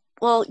 or not,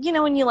 well,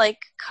 when you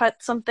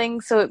cut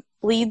something so it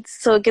bleeds,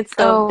 so it gets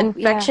the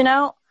infection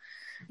out.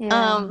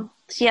 Yeah.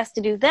 She has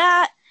to do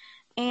that,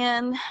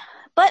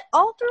 but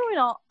all through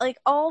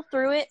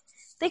it,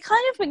 they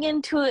kind of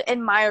begin to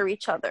admire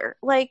each other,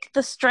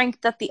 the strength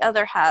that the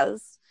other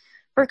has.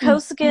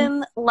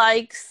 Verkosigan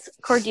likes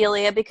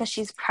Cordelia because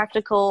she's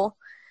practical,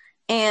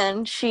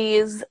 and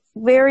she's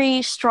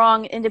very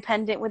strong,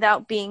 independent,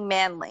 without being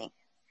manly,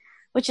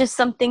 which is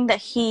something that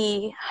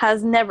he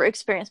has never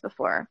experienced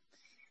before.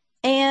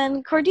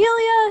 And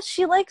Cordelia,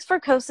 she likes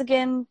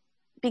Verkosigan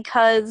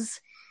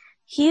because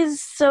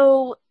he's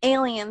so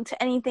alien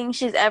to anything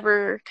she's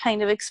ever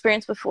kind of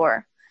experienced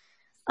before.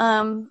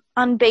 On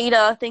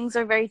Beta, things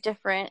are very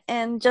different,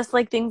 and just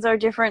like things are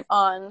different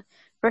on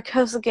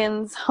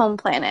Verkosigan's home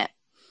planet.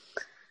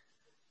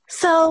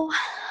 So,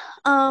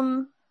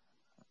 they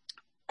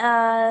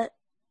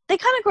kind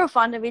of grow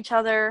fond of each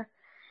other,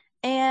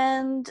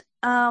 and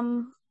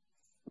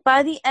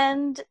by the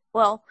end,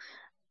 but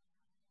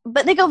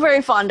they go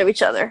very fond of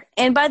each other,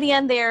 and by the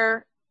end,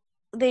 they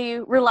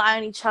rely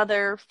on each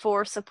other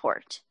for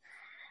support.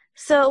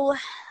 So,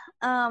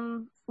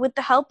 with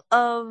the help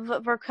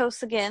of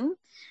Verkosigan,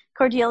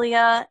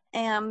 Cordelia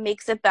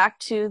makes it back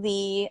to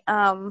the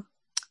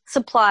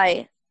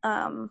supply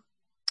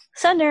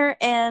center,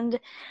 and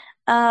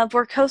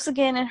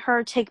Verkosigan and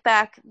her take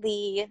back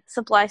the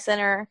supply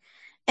center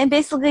and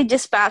basically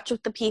dispatch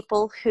with the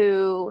people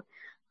who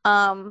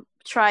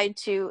tried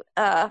to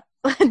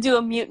do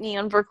a mutiny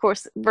on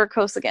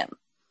Verkosigan.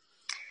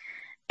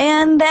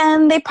 And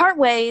then they part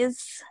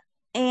ways,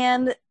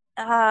 and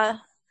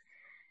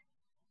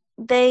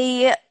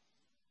they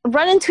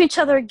run into each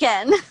other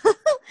again.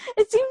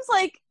 It seems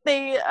like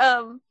they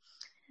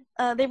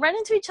run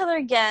into each other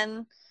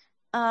again,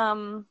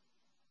 and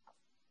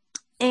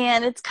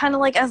it's kind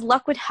of like, as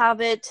luck would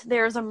have it,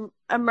 there's a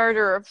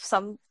murder of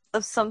some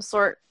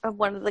sort of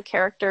one of the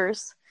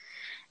characters,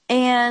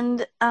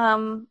 and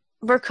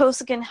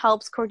Vorkosigan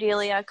helps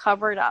Cordelia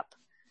cover it up,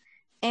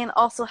 and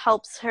also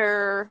helps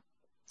her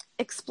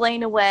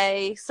explain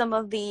away some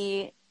of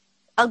the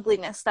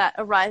ugliness that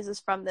arises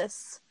from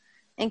this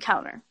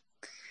encounter.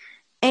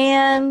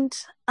 And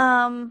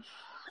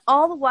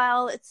all the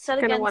while, it's set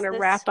against. Gonna want to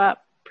wrap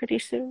up pretty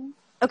soon.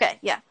 Okay,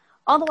 yeah.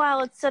 All the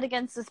while, it's set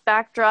against this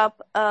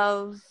backdrop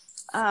of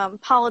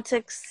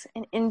politics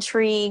and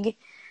intrigue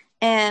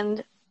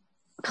and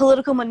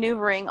political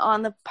maneuvering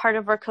on the part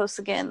of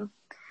Vorkosigan.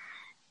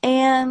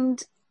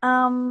 And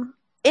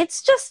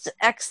it's just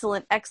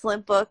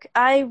excellent book.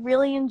 I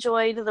really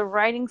enjoyed the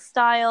writing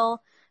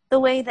style, the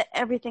way that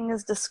everything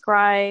is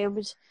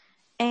described,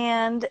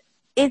 and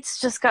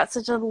it's just got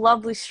such a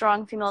lovely,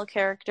 strong female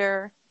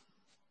character.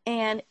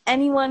 And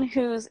anyone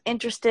who's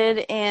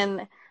interested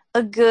in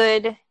a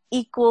good,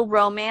 equal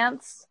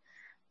romance,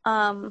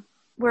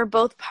 where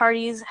both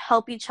parties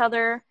help each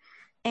other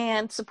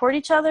and support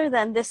each other,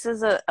 then this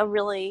is a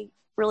really,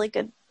 really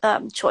good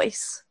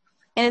choice.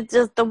 And it's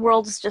just, the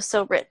world is just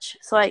so rich.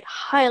 So I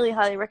highly,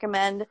 highly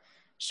recommend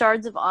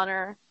Shards of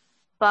Honor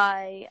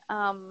by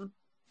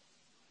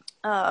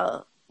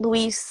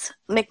Lois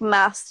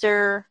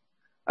McMaster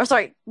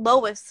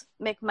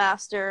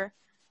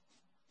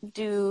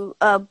du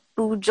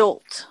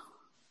Bujolt.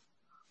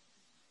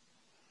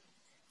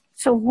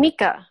 So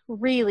Mika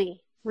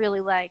really, really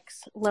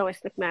likes Lois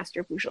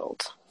McMaster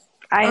Bujolt.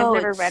 I have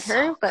never read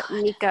her, but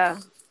Mika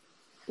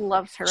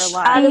loves her a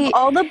lot. Out of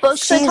all the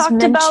books I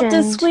talked about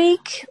this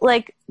week,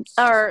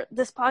 or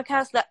this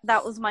podcast,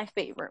 that was my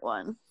favorite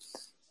one.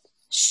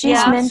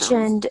 She's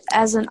mentioned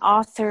as an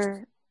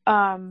author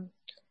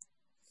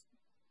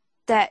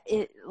that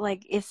it,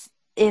 like, if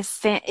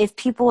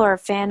people are a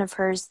fan of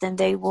hers, then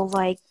they will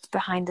like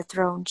Behind the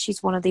Throne.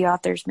 She's one of the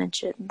authors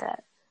mentioned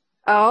that.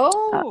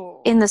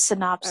 Oh, in the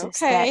synopsis,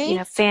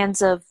 that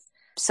fans of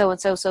so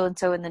and so,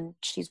 and then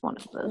she's one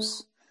of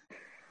those.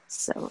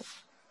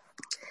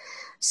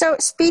 So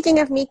speaking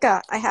of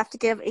Mika, I have to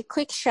give a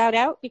quick shout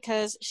out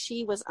because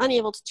she was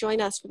unable to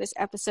join us for this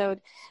episode,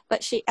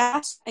 but she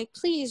asked I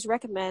please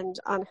recommend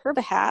on her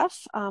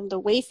behalf the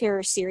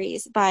Wayfarer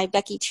series by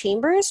Becky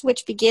Chambers,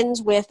 which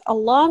begins with A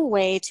Long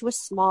Way to a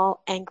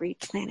Small Angry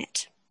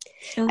Planet.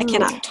 Ooh, I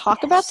cannot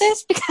talk about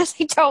this because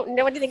I don't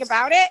know anything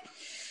about it,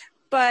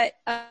 but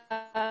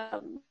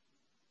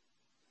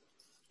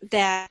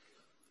that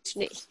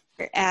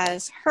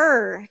as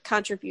her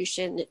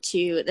contribution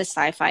to the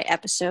sci-fi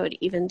episode,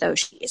 even though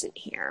she isn't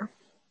here.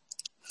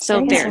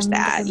 So there's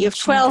that. You have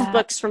 12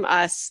 books from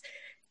us.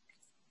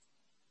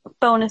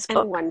 Bonus and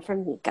book. One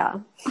from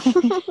Mika.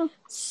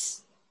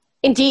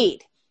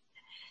 Indeed.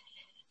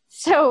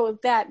 So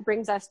that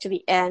brings us to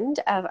the end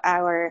of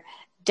our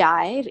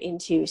dive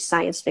into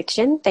science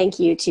fiction. Thank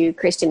you to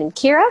Kristen and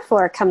Kira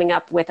for coming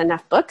up with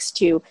enough books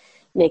to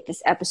make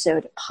this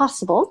episode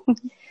possible.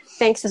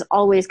 Thanks, as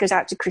always, goes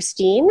out to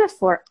Christine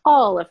for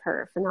all of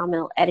her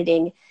phenomenal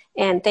editing.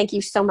 And thank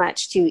you so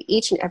much to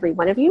each and every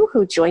one of you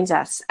who joins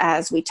us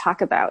as we talk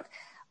about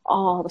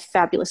all the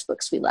fabulous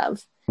books we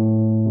love.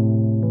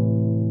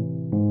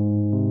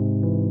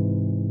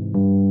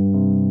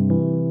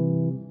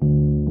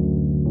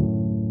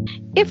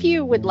 If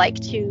you would like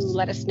to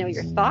let us know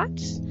your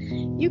thoughts,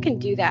 you can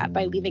do that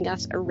by leaving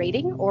us a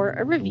rating or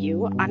a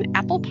review on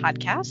Apple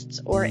Podcasts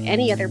or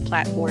any other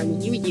platform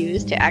you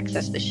use to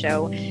access the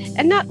show.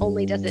 And not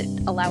only does it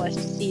allow us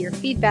to see your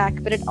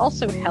feedback, but it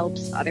also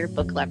helps other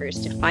book lovers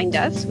to find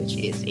us, which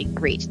is a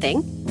great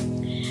thing.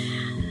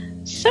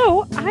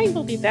 So I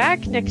will be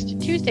back next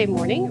Tuesday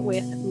morning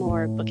with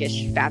more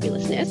bookish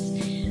fabulousness.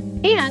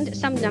 And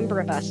some number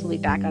of us will be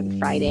back on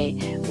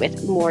Friday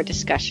with more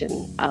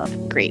discussion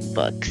of great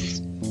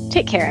books.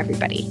 Take care,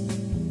 everybody.